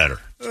even better.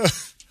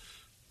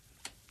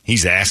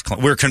 He's ass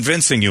clown. We're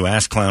convincing you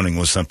ass clowning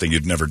was something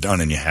you'd never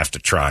done, and you have to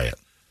try it.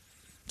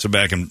 So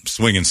back in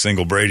Swinging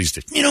Single, Brady's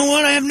did, you know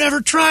what? I have never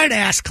tried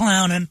ass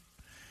clowning.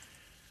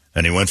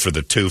 And he went for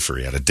the twofer.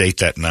 He had a date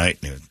that night,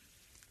 and he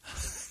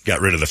got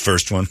rid of the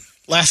first one.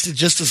 Lasted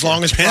just as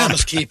long as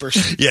Promise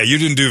Keepers. Yeah, you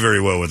didn't do very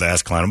well with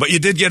ass clowning, but you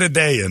did get a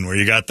day in where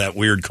you got that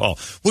weird call,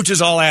 which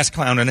is all ass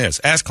clowning is.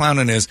 Ass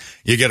clowning is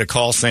you get a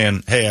call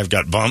saying, hey, I've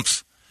got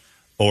bumps,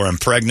 or I'm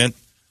pregnant,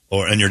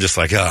 and you're just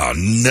like, oh,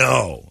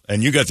 no.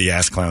 And you got the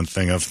ass clown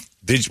thing of,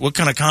 what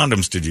kind of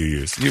condoms did you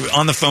use? You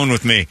on the phone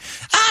with me.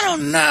 I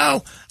don't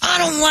know. I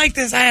don't like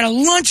this. I had a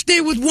lunch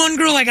date with one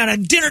girl. I got a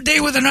dinner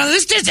date with another.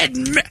 This just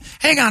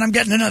hang on, I'm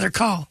getting another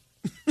call.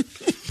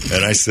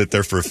 And I sit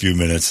there for a few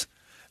minutes.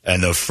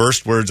 And the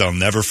first words I'll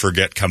never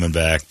forget coming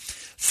back,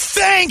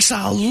 thanks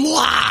a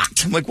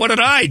lot. I'm like, what did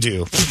I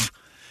do?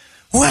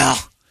 Well,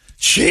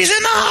 she's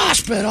in the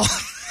hospital.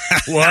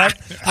 What?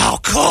 I'll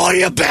call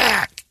you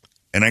back.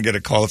 And I get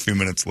a call a few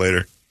minutes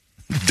later.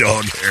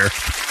 Dog hair.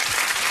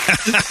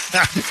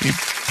 He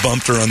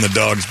bumped her on the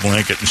dog's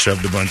blanket and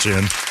shoved a bunch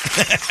in.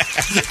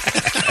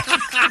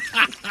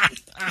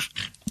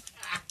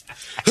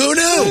 Who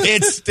knew?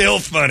 It's still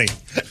funny.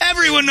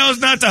 Everyone knows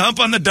not to hump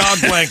on the dog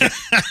blanket.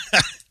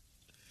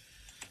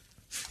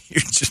 You're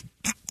just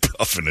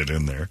puffing it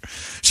in there.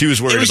 She was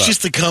worried about... It was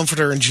just the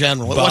comforter in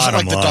general. It wasn't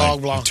like the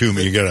dog block. To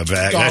me, you got a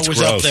bag. That's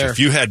gross. If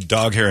you had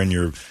dog hair in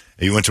you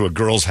went to a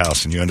girl's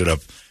house and you ended up,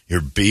 your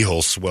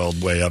beehole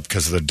swelled way up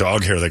because of the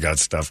dog hair that got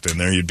stuffed in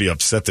there, you'd be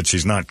upset that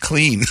she's not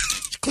clean.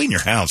 Clean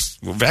your house.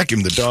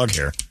 Vacuum the dog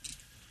hair.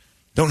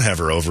 Don't have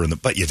her over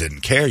but you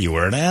didn't care. You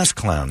were an ass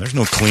clown. There's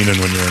no cleaning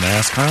when you're an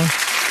ass clown.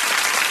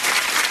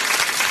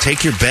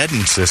 Take your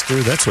bedding, sister.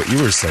 That's what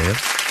you were saying.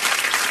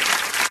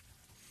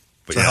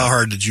 But so how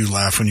hard did you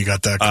laugh when you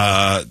got that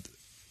call?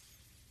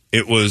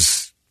 It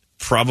was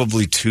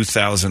probably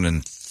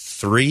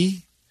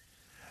 2003,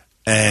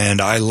 and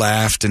I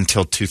laughed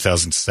until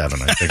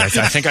 2007, I think. I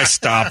think I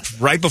stopped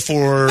right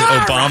before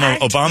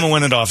Obama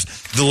went into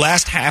office. The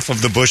last half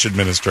of the Bush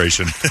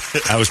administration,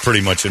 I was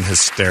pretty much in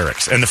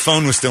hysterics. And the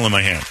phone was still in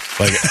my hand,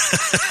 like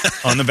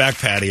on the back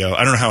patio.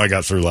 I don't know how I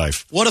got through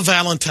life. What a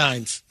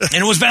Valentine's.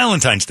 And it was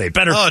Valentine's Day.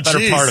 Better part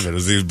of it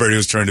was Bertie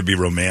was trying to be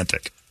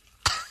romantic.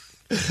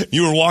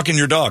 You were walking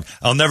your dog.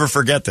 I'll never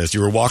forget this.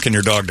 You were walking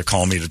your dog to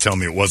call me to tell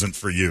me it wasn't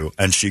for you,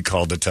 and she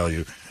called to tell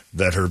you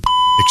that her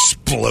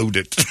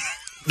exploded.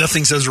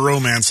 Nothing says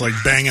romance like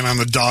banging on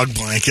the dog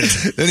blanket.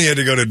 Then he had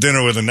to go to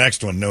dinner with the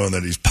next one knowing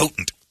that he's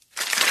potent.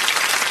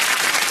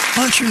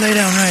 Why don't you lay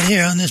down right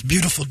here on this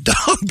beautiful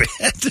dog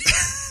bed?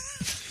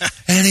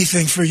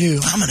 Anything for you.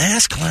 I'm an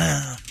ass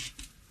clown.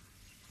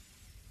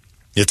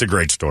 It's a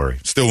great story.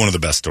 Still one of the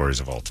best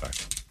stories of all time.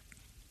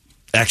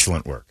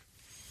 Excellent work.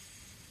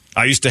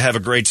 I used to have a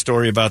great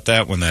story about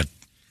that when that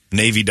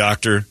Navy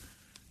doctor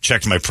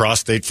checked my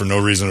prostate for no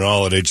reason at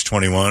all at age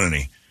 21, and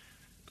he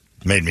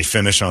made me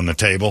finish on the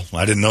table.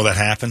 I didn't know that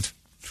happened.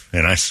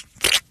 And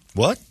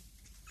what?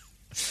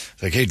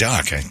 It's like, hey,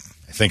 Doc, I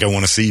think I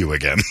want to see you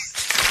again.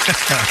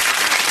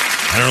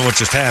 I don't know what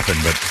just happened,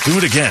 but do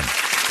it again.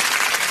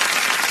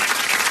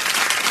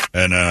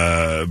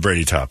 And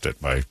Brady topped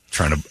it by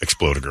trying to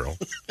explode a girl.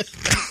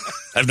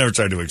 I've never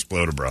tried to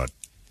explode a broad.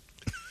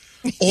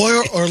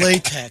 Oil or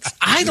latex?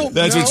 I don't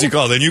know. That's what you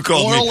call it. Then you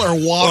called Oil me. or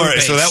water. All right,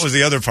 so that was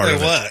the other part of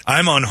it. What?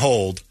 I'm on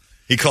hold.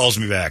 He calls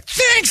me back.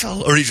 Thanks a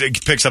lot. Or he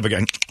picks up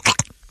again.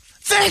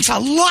 Thanks a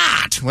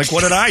lot. I'm like,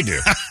 what did I do?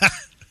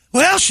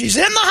 Well, she's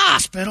in the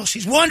hospital.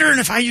 She's wondering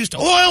if I used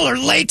oil or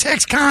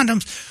latex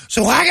condoms.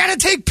 So I got to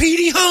take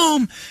Petey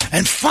home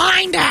and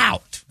find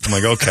out. I'm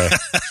like, okay.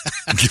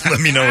 Let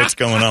me know what's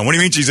going on. What do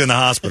you mean she's in the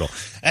hospital?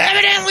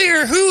 Evidently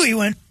her hooey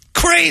went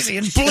crazy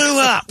and blew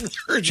up.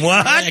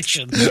 What? I'm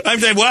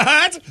saying,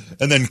 what?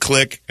 And then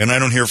click, and I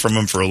don't hear from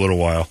him for a little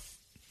while.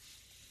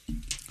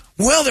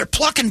 Well, they're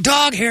plucking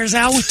dog hairs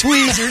out with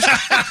tweezers.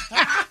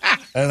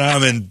 And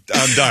I'm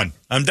done.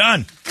 I'm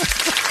done.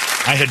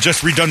 I had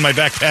just redone my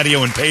back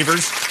patio and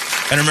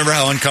pavers, and I remember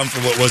how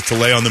uncomfortable it was to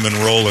lay on them and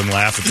roll and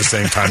laugh at the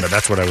same time, but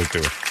that's what I was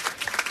doing.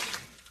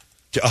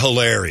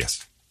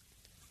 Hilarious.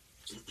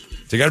 So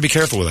you got to be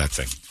careful with that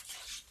thing.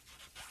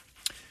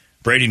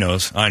 Brady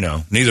knows. I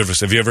know. Neither of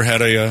us. Have you ever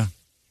had a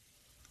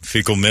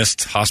fecal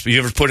mist hospital? You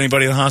ever put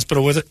anybody in the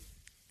hospital with it?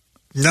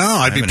 No,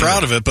 I'd be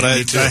proud of it, but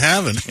I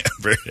haven't.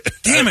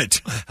 Damn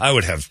it. I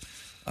would have.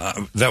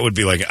 That would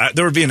be like,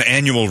 there would be an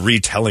annual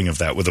retelling of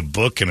that with a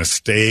book and a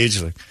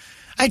stage. Like,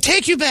 I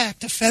take you back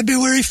to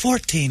February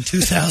 14,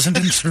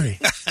 2003.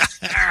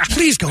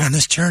 Please go on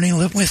this journey and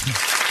live with me.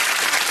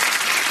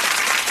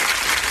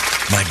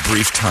 My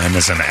brief time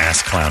as an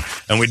ass clown.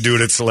 And we do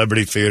it at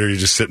Celebrity Theater. You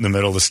just sit in the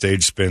middle, the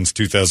stage spins.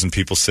 2,000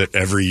 people sit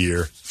every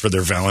year for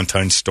their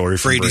Valentine's story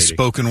from Brady's Brady.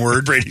 spoken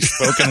word. Brady's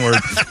spoken word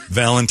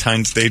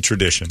Valentine's Day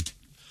tradition.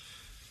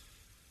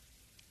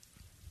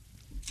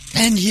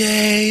 And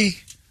yea,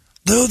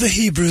 though the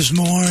Hebrews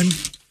mourn.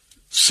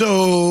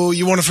 So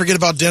you want to forget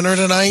about dinner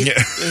tonight?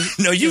 Yeah.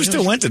 No, you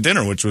still went to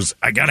dinner, which was,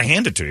 I got to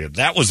hand it to you.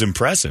 That was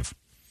impressive.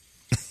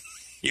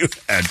 You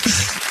had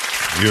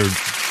your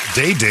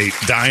day date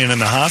dying in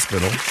the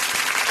hospital,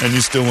 and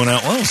you still went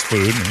out. Well, it was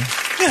food.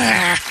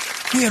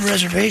 We had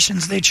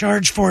reservations. They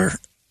charge for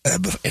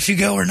if you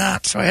go or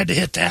not, so I had to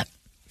hit that.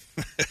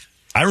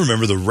 I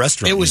remember the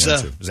restaurant it was we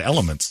went to. It was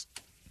Elements.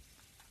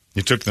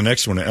 You took the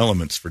next one to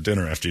Elements for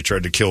dinner after you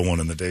tried to kill one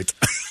in the date.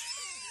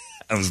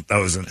 I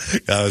was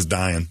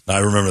dying. I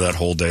remember that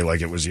whole day like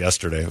it was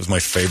yesterday. It was my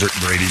favorite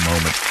Brady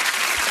moment.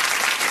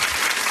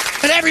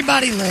 But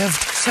everybody lived,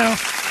 so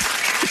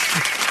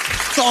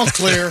it's all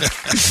clear.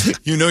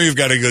 You know you've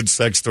got a good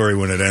sex story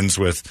when it ends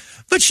with,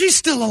 but she's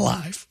still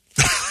alive.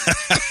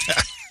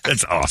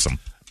 That's awesome.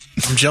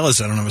 I'm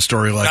jealous I don't have a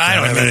story like that. I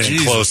don't have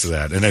anything close to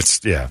that. And it's,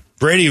 yeah.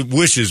 Brady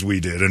wishes we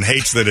did and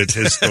hates that it's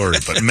his story.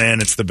 But,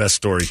 man, it's the best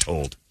story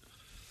told.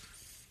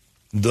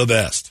 The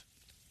best.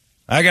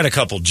 I got a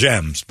couple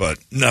gems, but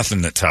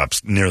nothing that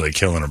tops nearly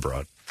killing a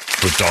broad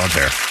with dog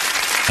hair.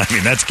 I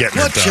mean, that's getting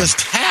it done. What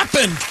just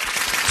happened?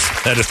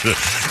 That is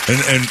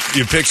and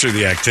you picture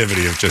the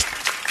activity of just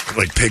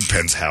like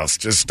Pigpen's house,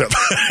 just stuff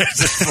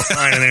just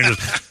flying there,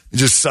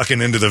 just sucking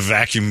into the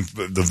vacuum,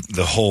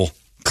 the hole.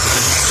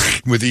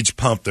 With each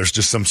pump, there's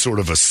just some sort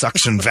of a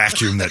suction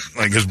vacuum that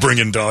like is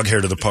bringing dog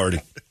hair to the party.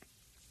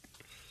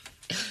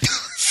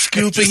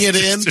 Scooping it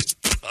in.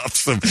 Just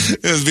puffs them.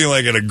 It would be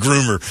like at a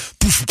groomer.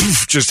 Poof,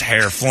 poof, just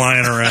hair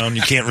flying around.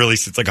 You can't really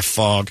see. It's like a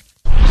fog.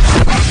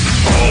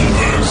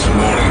 Holmberg's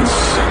Morning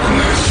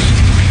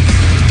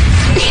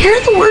Sickness. Hear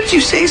the words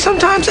you say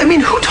sometimes? I mean,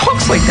 who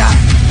talks like that?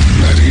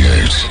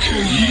 98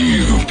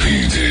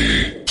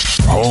 KUPD.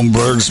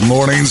 Holmberg's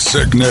Morning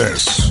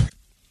Sickness.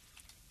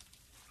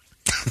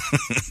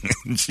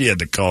 She had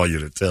to call you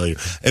to tell you.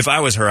 If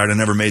I was her, I'd have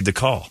never made the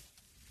call.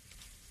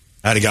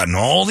 I'd have gotten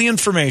all the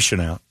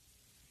information out.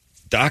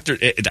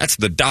 That's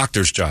the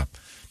doctor's job.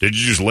 Did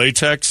you use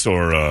latex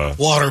or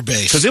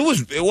water-based? Because it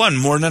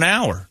wasn't more than an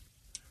hour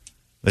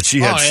that she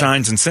had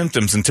signs and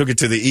symptoms and took it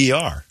to the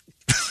ER.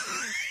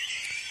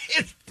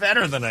 It's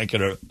better than I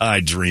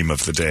dream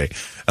of the day.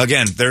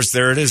 Again,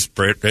 there it is,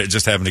 Brett. It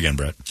just happened again,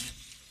 Brett.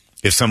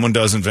 If someone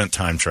does invent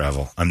time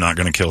travel, I'm not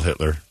going to kill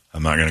Hitler.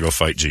 I'm not going to go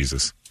fight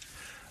Jesus.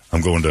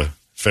 I'm going to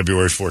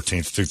February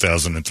 14th,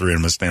 2003, and I'm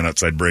going to stand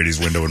outside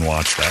Brady's window and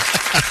watch that.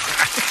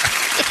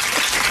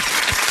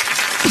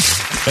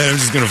 And I'm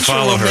just going to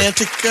follow her.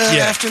 Romantic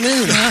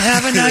afternoon. Well,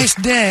 have a nice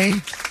day.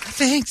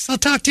 Thanks. I'll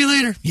talk to you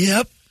later.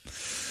 Yep.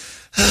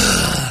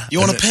 You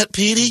want to pet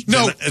Petey?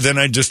 No. Then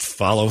I'd just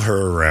follow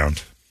her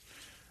around.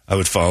 I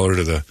would follow her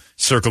to the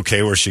Circle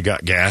K where she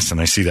got gas,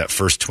 and I see that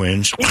first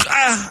twinge.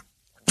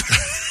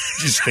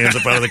 She stands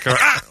up out of the car.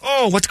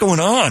 Oh, what's going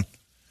on?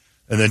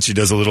 And then she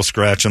does a little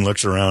scratch and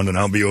looks around, and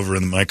I'll be over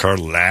in my car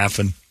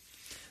laughing.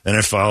 Then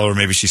I follow her.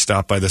 Maybe she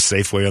stopped by the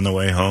Safeway on the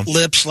way home.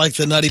 Lips like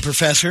the Nutty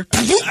Professor.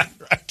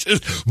 She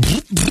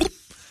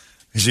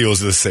goes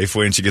to the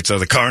Safeway, and she gets out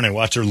of the car, and I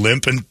watch her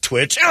limp and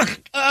twitch.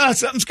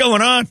 Something's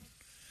going on.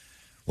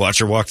 Watch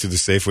her walk through the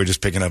Safeway just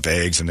picking up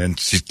eggs, and then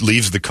she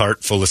leaves the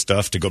cart full of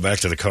stuff to go back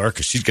to the car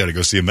because she's got to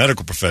go see a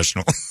medical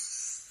professional.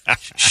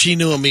 She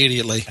knew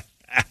immediately.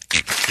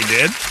 She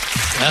did?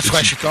 That's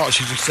why she called.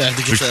 She just had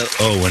to get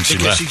when she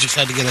left. She just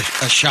had to get a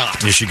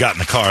shot. Yeah, she got in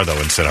the car, though,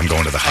 and said, I'm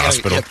going to the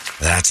hospital. Yep.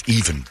 That's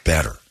even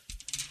better.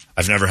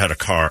 I've never had a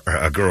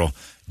girl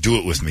do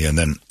it with me, and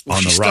then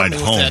on the ride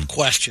home, that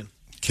question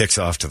kicks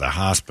off to the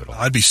hospital.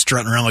 I'd be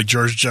strutting around like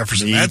George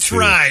Jefferson. That's too.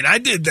 Right. I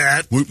did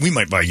that. We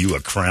might buy you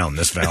a crown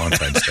this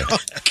Valentine's Day.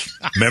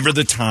 Remember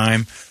the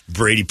time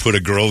Brady put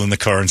a girl in the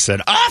car and said,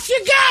 off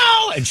you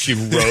go! And she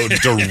rode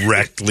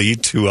directly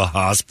to a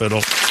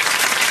hospital.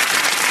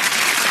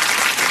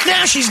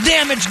 Now she's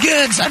damaged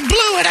goods. I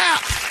blew it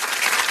up.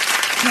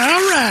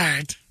 All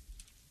right.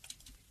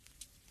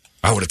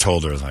 I would have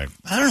told her, like,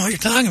 I don't know what you're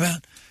talking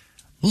about.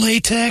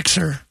 Latex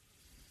or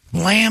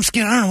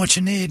lambskin. I don't know what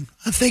you need.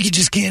 I think you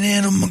just can't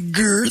handle my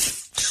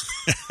girth.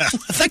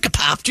 I think I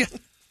popped you.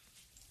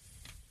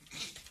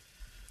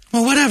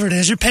 Well, whatever it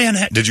is, you're paying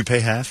it. Did you pay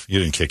half? You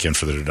didn't kick in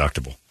for the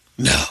deductible.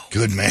 No.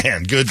 Good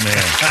man.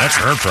 That's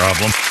her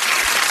problem.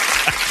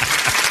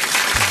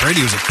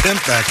 Brady was a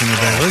pimp back in the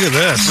day. Look at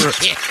this.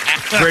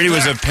 Brady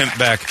was a pimp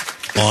back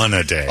on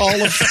a day.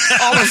 All of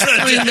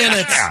 3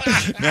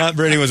 minutes. No,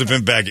 Brady was a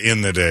pimp back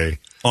in the day.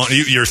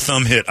 Your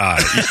thumb hit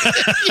I.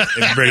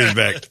 Brady's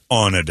back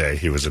on a day.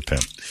 He was a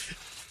pimp.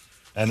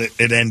 And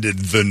it ended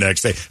the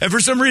next day. And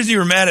for some reason, you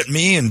were mad at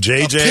me and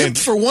JJ. A pimp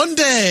for one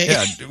day.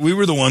 Yeah, we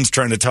were the ones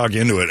trying to talk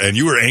you into it, and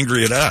you were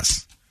angry at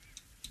us.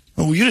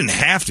 Oh, you didn't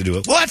have to do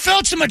it. Well, I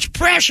felt so much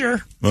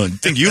pressure. Well, I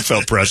think you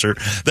felt pressure.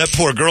 That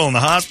poor girl in the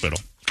hospital.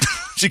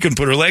 She couldn't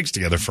put her legs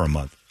together for a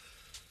month.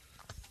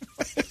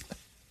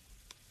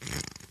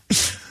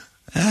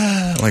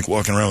 Like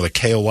walking around with a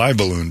KOI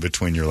balloon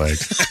between your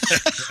legs.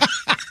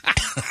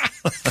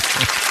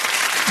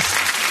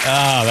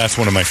 That's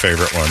one of my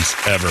favorite ones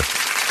ever.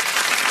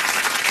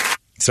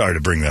 Sorry to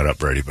bring that up,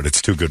 Brady, but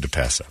it's too good to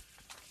pass up.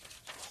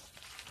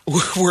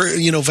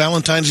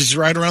 Valentine's is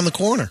right around the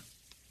corner.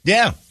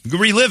 Yeah,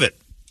 relive it.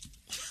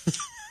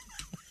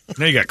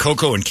 Now you got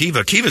Coco and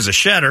Kiva. Kiva's a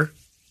shedder.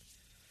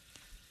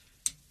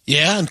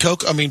 Yeah, and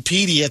Coco,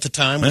 Petey at the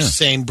time was the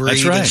same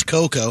breed as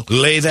Coco.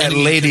 Lay that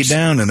lady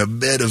down in a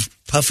bed of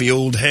puffy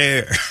old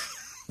hair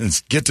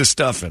and get to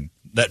stuffing.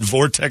 That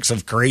vortex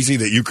of crazy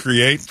that you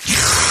create.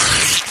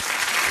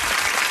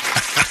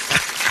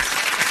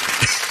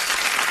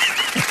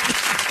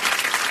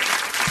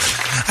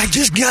 I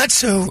just got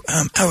so,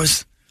 I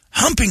was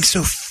humping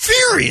so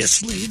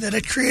furiously that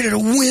it created a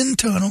wind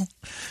tunnel.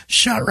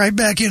 Shot right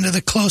back into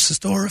the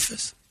closest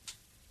orifice.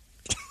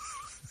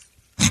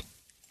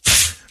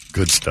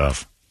 Good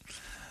stuff.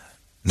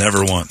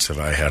 Never once have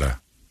I had an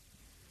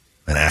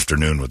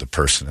afternoon with a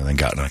person and then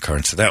got in a car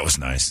and said, that was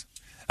nice.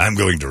 I'm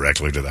going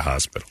directly to the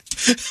hospital.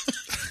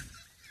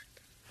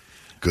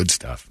 Good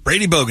stuff.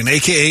 Brady Bogan,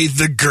 a.k.a.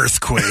 the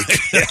Girthquake.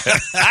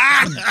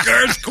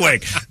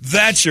 Girthquake.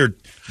 That's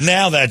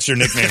your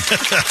nickname.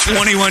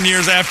 21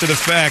 years after the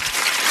fact.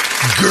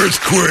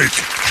 Girthquake.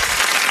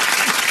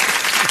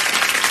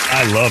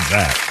 I love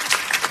that.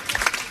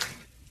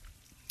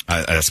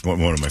 That's one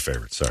of my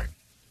favorites. Sorry.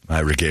 I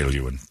regale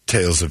you in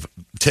tales of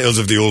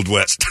the Old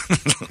West.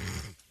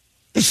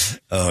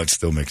 Oh, it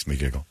still makes me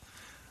giggle.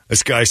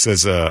 This guy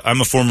says,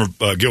 I'm a former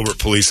Gilbert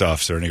police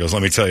officer, and he goes,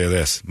 let me tell you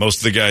this. Most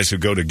of the guys who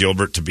go to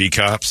Gilbert to be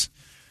cops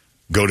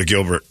go to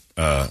Gilbert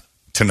to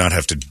not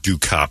have to do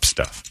cop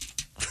stuff.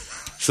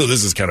 So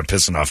this is kind of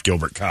pissing off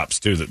Gilbert cops,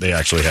 too, that they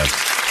actually have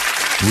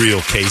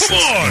real cases. Come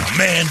on,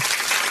 man.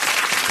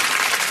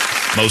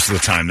 Most of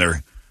the time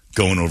they're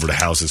going over to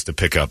houses to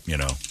pick up,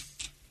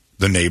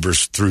 the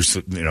neighbors threw,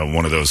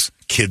 one of those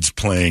kids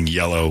playing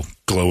yellow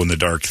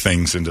glow-in-the-dark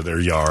things into their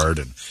yard.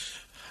 And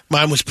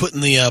mine was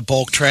putting the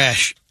bulk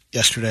trash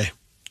yesterday.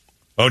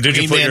 Oh, did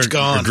you put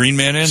your Green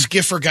Man in?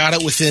 Skiffer got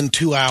it within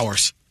 2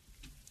 hours.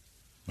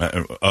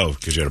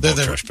 Because you had a bulk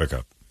trash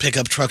pickup.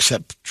 Pickup trucks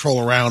that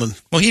patrol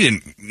around. Well, he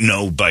didn't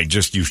know by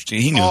just you.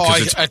 He knew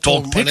because it's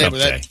bulk pickup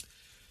day,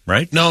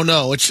 right?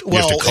 No. It's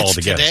it's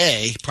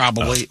today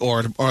probably,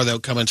 or they'll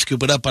come and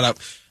scoop it up.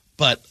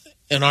 But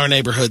in our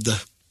neighborhood,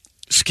 the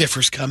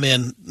skiffers come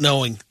in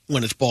knowing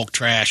when it's bulk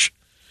trash.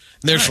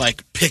 And there's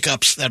like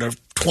pickups that are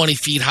 20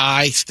 feet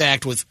high,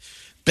 stacked with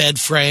bed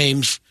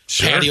frames,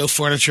 patio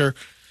furniture.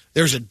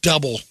 There's a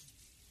double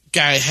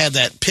guy had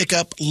that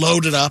pickup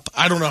loaded up.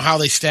 I don't know how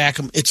they stack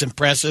them. It's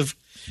impressive.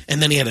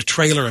 And then he had a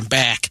trailer and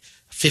back,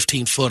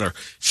 15-footer,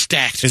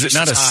 stacked. Is it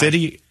not a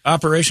city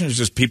operation? It's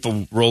just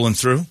people rolling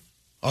through?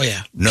 Oh,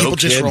 yeah. No people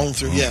kidding? just rolling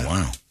through, yeah.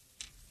 Wow.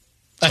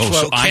 That's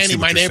what Kenny,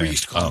 my neighbor,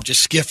 used to call them,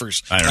 just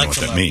skiffers. I don't know what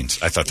that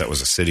means. I thought that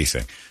was a city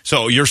thing.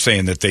 So you're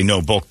saying that they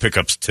know bulk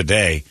pickups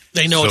today.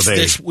 They know it's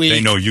this week.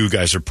 They know you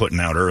guys are putting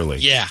out early.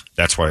 Yeah.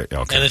 That's why,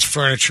 okay. And it's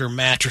furniture,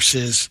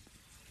 mattresses.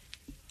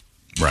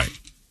 Right.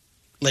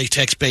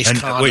 Latex-based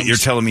condoms. Wait, you're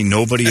telling me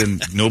nobody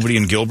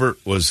in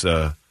Gilbert was,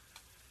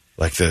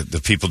 like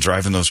the people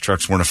driving those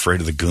trucks weren't afraid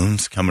of the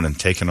goons coming and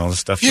taking all the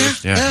stuff? Yeah,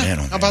 man,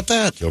 how about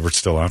that? Gilbert's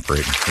still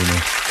operating. Who knew?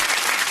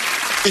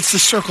 It's the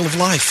circle of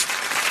life.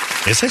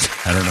 Is it?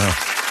 I don't know.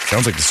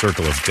 Sounds like the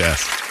circle of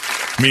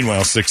death.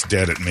 Meanwhile, 6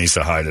 dead at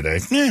Mesa High today.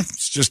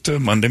 It's just a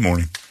Monday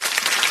morning.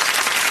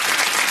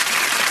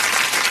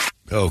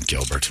 Oh,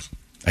 Gilbert.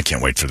 I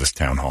can't wait for this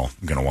town hall.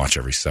 I'm going to watch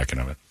every second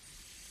of it.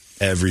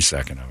 Every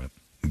second of it.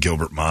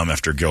 Gilbert mom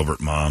after Gilbert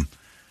mom.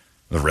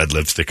 The red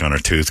lipstick on her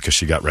tooth because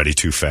she got ready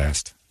too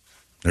fast.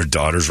 Their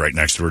daughter's right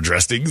next to her,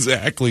 dressed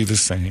exactly the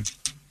same.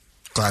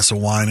 Glass of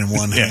wine in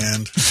one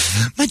hand.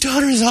 My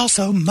daughter is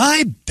also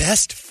my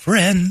best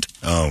friend.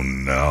 Oh,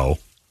 no.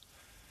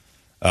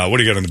 What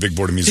do you got on the big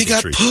board of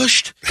musical treats? He got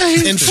pushed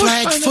in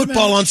flag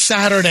football on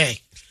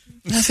Saturday.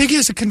 I think he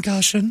has a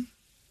concussion.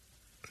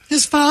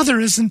 His father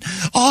is in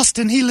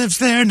Austin. He lives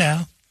there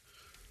now.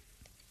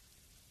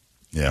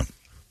 Yeah.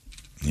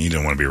 He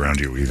didn't want to be around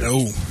you either.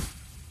 No.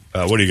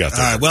 What do you got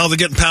there? Well, they're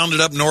getting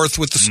pounded up north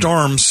with the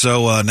storms,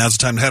 so now's the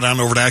time to head on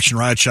over to Action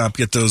Ride Shop,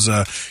 get those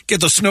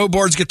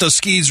snowboards, get those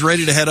skis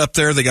ready to head up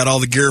there. They got all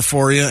the gear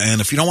for you,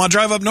 and if you don't want to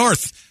drive up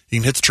north, you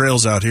can hit the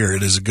trails out here.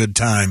 It is a good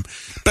time.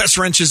 Best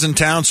wrenches in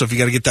town, so if you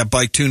got to get that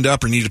bike tuned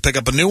up or need to pick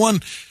up a new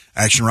one,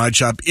 Action Ride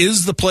Shop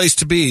is the place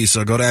to be.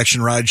 So go to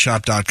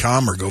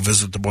actionrideshop.com or go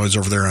visit the boys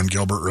over there on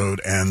Gilbert Road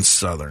and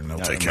Southern. They'll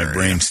take care of you.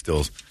 My brain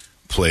still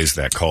plays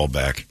that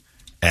callback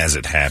as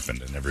it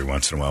happened, and every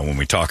once in a while when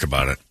we talk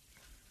about it,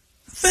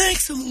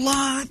 thanks a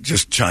lot,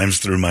 just chimes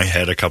through my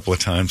head a couple of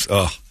times.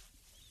 Oh,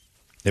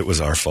 it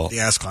was our fault. The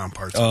ass clown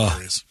part's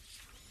hilarious.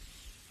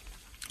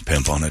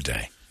 Pimp on a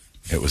day.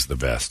 It was the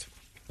best.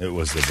 It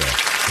was the best.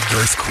 The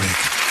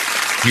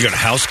Girthquake. You got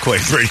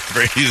Housequake.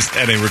 Brady's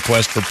had a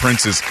request for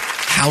Prince's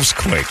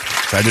Housequake.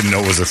 I didn't know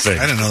it was a thing.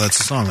 I didn't know that's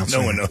a song.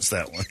 No one knows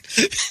that one.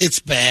 It's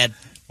bad.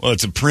 Well,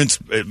 it's a Prince.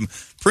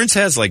 Prince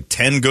has like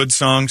 10 good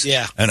songs,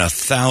 and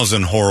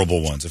 1,000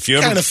 horrible ones. If you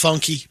ever kind of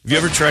funky. If you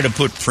ever try to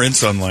put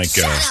Prince on like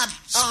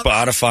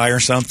Spotify or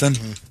something,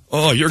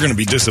 you're going to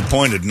be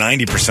disappointed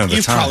 90% of the time.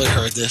 You've probably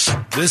heard this.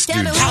 This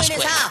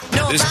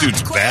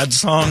dude's bad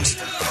songs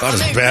about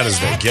as bad as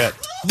they get.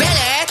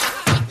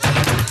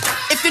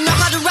 If you know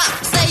how to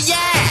rock, say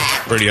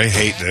yeah. Brady, I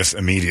hate this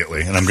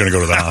immediately, and I'm going to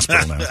go to the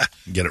hospital now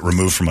and get it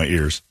removed from my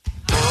ears.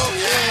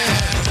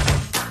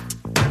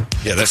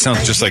 Yeah, that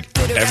sounds just like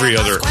every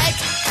other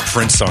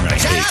Prince song I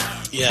hate.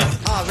 Yeah.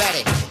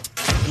 Already.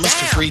 They must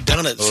have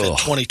redone it in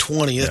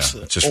 2020. It's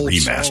just old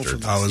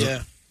remastered. Song from,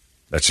 yeah.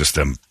 That's just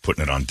them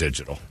putting it on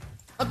digital.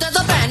 There's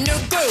a brand new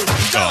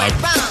groove going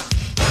round.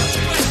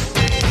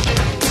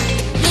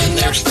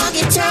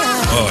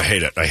 I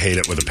hate it. I hate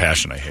it with a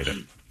passion. I hate it.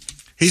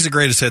 He's the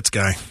greatest hits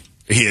guy.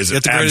 He is.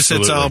 Get the greatest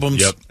hits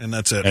albums, and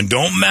that's it. And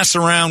don't mess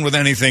around with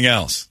anything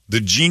else. The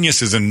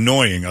Genius is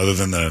annoying other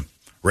than the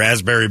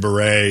Raspberry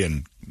Beret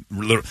and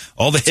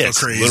all the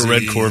hits. Little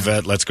Red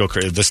Corvette, Let's Go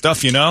Crazy. The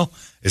stuff you know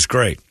is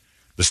great.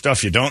 The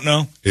stuff you don't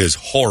know is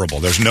horrible.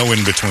 There's no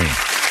in between.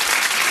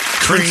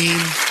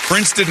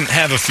 Prince didn't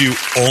have a few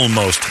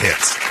almost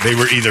hits. They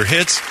were either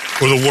hits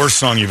or the worst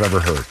song you've ever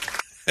heard.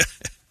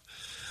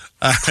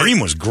 Cream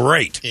was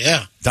great.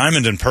 Yeah.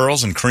 Diamond and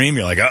Pearls and Cream,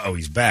 you're like, uh-oh,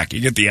 he's back. You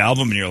get the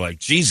album and you're like,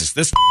 Jesus,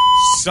 this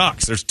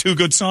sucks. There's 2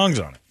 good songs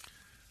on it.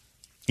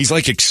 He's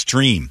like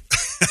Extreme.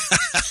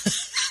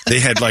 They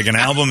had like an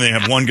album, they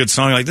have 1 good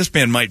song, you're like, this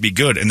band might be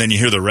good. And then you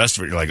hear the rest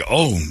of it, you're like,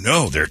 oh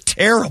no, they're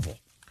terrible.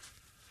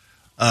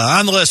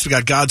 On the list, we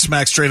got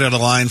Godsmack Straight Outta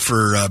Line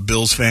for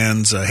Bills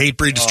fans.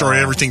 Hatebreed,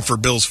 Destroy Everything for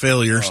Bills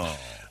failures.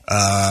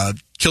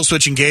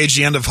 Killswitch Engage,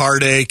 The End of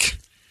Heartache.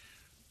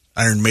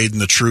 Iron Maiden,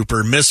 The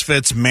Trooper.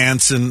 Misfits,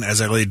 Manson,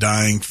 As I Lay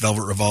Dying.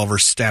 Velvet Revolver,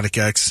 Static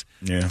X.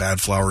 Bad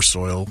Flower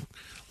Soil.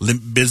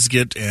 Limp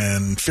Bizkit,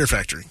 and Fear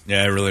Factory.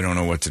 Yeah, I really don't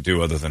know what to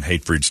do other than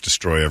Hatebreed's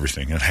Destroy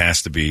Everything. It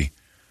has to be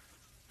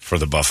for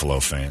the Buffalo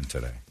fan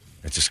today.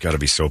 It just got to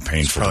be so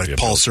painful. Probably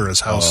Paul Sura's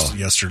house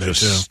yesterday,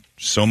 too.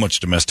 So much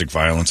domestic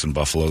violence in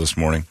Buffalo this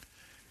morning.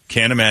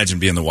 Can't imagine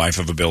being the wife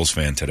of a Bills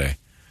fan today.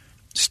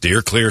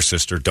 Steer clear,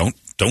 sister.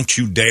 Don't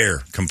you dare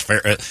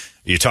compare.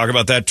 You talk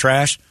about that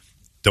trash?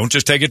 Don't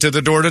just take it to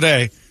the door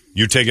today.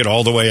 You take it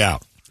all the way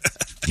out.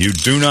 You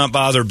do not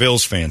bother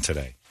Bills fan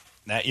today.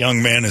 That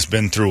young man has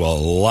been through a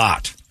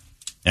lot.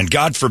 And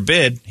God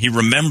forbid he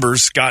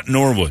remembers Scott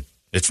Norwood.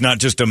 It's not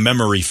just a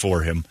memory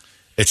for him.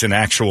 It's an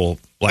actual,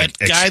 that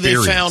guy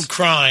experience. they found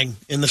crying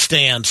in the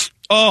stands.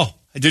 Oh,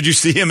 did you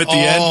see him at the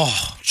end?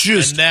 Oh,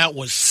 just and that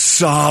was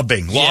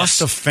sobbing. Yes.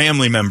 Lost a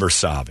family member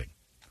sobbing.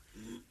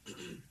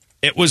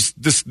 It was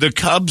the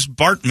Cubs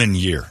Bartman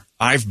year.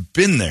 I've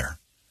been there.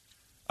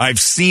 I've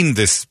seen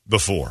this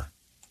before.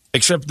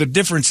 Except the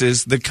difference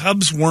is the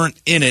Cubs weren't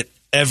in it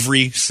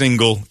every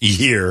single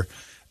year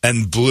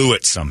and blew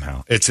it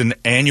somehow. It's an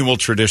annual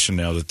tradition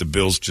now that the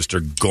Bills just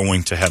are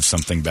going to have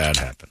something bad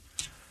happen.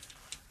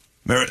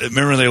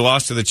 Remember they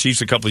lost to the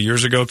Chiefs a couple of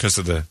years ago because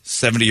of the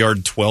 70-yard,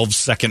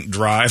 12-second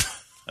drive?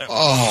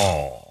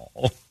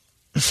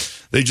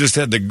 They just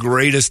had the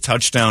greatest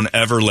touchdown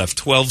ever, left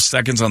 12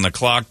 seconds on the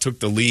clock, took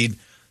the lead,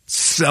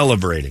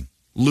 celebrating,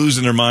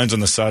 losing their minds on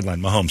the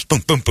sideline. Mahomes,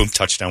 boom, boom, boom,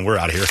 touchdown, we're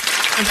out of here.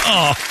 And,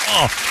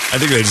 I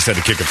think they just had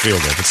to kick a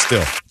field goal, but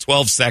still,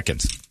 12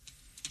 seconds.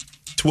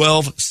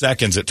 12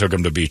 seconds it took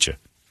them to beat you.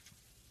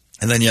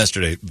 And then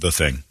yesterday, the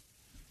thing.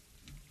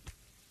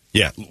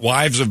 Yeah,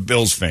 wives of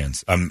Bills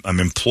fans, I'm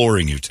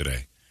imploring you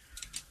today.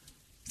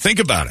 Think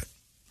about it.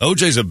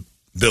 OJ's a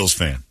Bills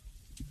fan.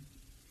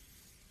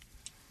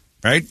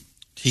 Right?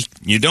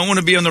 You don't want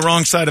to be on the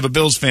wrong side of a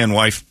Bills fan,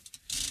 wife.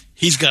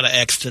 He's got an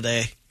X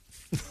today.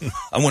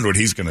 I wonder what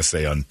he's going to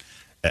say on...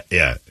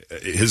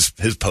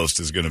 his post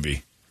is going to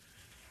be...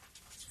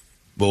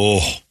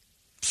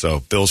 So,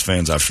 Bills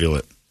fans, I feel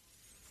it.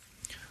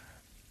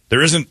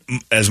 There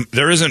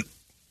isn't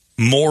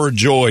more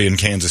joy in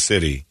Kansas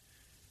City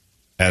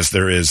as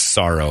there is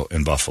sorrow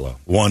in Buffalo.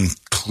 One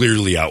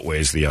clearly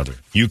outweighs the other.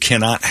 You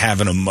cannot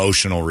have an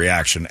emotional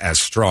reaction as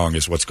strong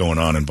as what's going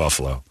on in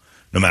Buffalo,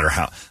 no matter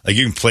how. Like,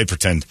 you can play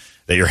pretend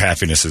that your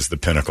happiness is the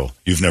pinnacle.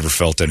 You've never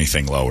felt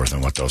anything lower than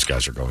what those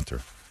guys are going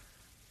through.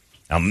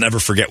 I'll never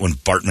forget when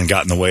Bartman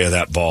got in the way of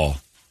that ball.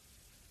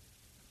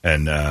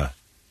 And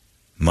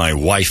my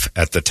wife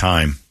at the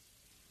time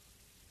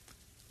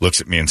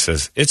looks at me and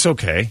says, "It's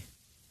okay."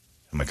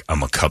 I'm like,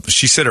 I'm a Cub.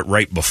 She said it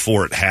right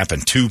before it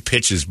happened. 2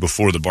 pitches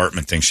before the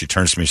Bartman thing. She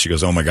turns to me. She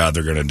goes, "Oh, my God,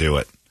 they're going to do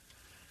it."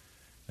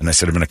 And I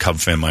said, I've been a Cub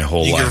fan my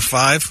whole life. You give her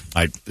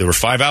 5? There were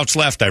 5 outs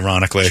left,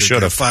 ironically. I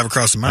should have. 5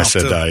 across the mouth, I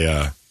said,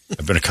 too.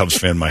 I've been a Cubs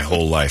fan my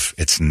whole life.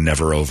 It's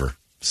never over.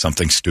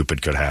 Something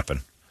stupid could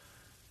happen.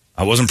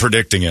 I wasn't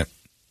predicting it.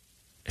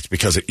 It's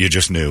because you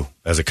just knew.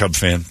 As a Cub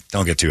fan,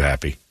 don't get too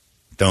happy.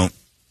 Don't.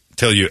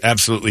 Until you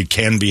absolutely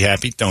can be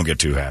happy, don't get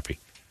too happy.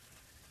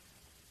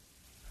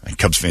 And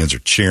Cubs fans are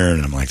cheering,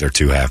 and I'm like, they're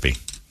too happy.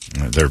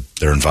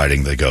 They're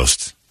inviting the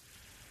ghosts.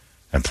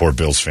 And poor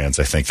Bills fans,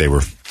 I think they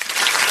were...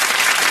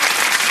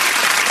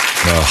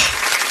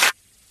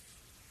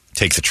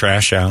 take the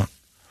trash out.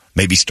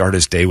 Maybe start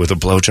his day with a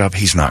blowjob.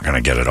 He's not going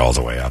to get it all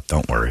the way up.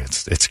 Don't worry.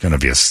 It's going to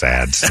be a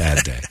sad,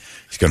 sad day.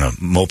 He's going to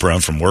mope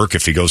around from work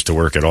if he goes to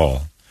work at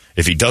all.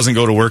 If he doesn't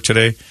go to work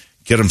today,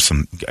 order him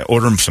some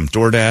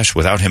DoorDash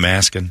without him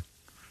asking.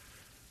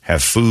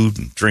 Have food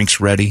and drinks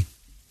ready.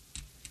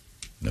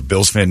 And the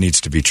Bills fan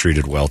needs to be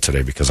treated well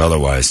today because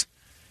otherwise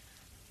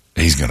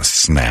he's going to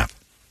snap.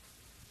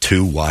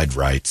 2 wide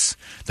rights.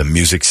 The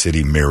Music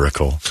City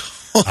Miracle.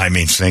 I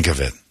mean, think of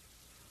it.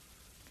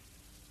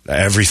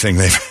 Everything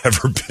they've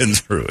ever been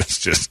through is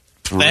just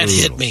brutal. That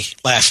hit me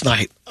last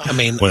night. I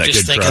mean,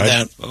 just think of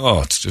that.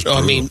 Oh, it's just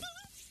brutal. I mean,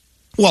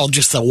 well,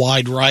 just the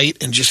wide right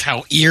and just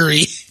how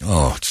eerie.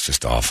 Oh, it's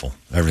just awful.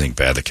 Everything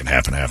bad that can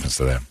happen happens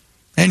to them.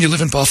 And you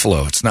live in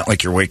Buffalo. It's not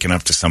like you're waking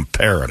up to some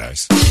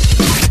paradise.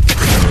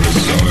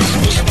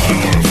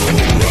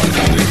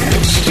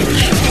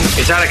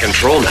 It's out of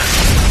control now.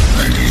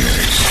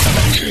 98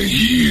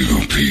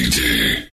 KUPD.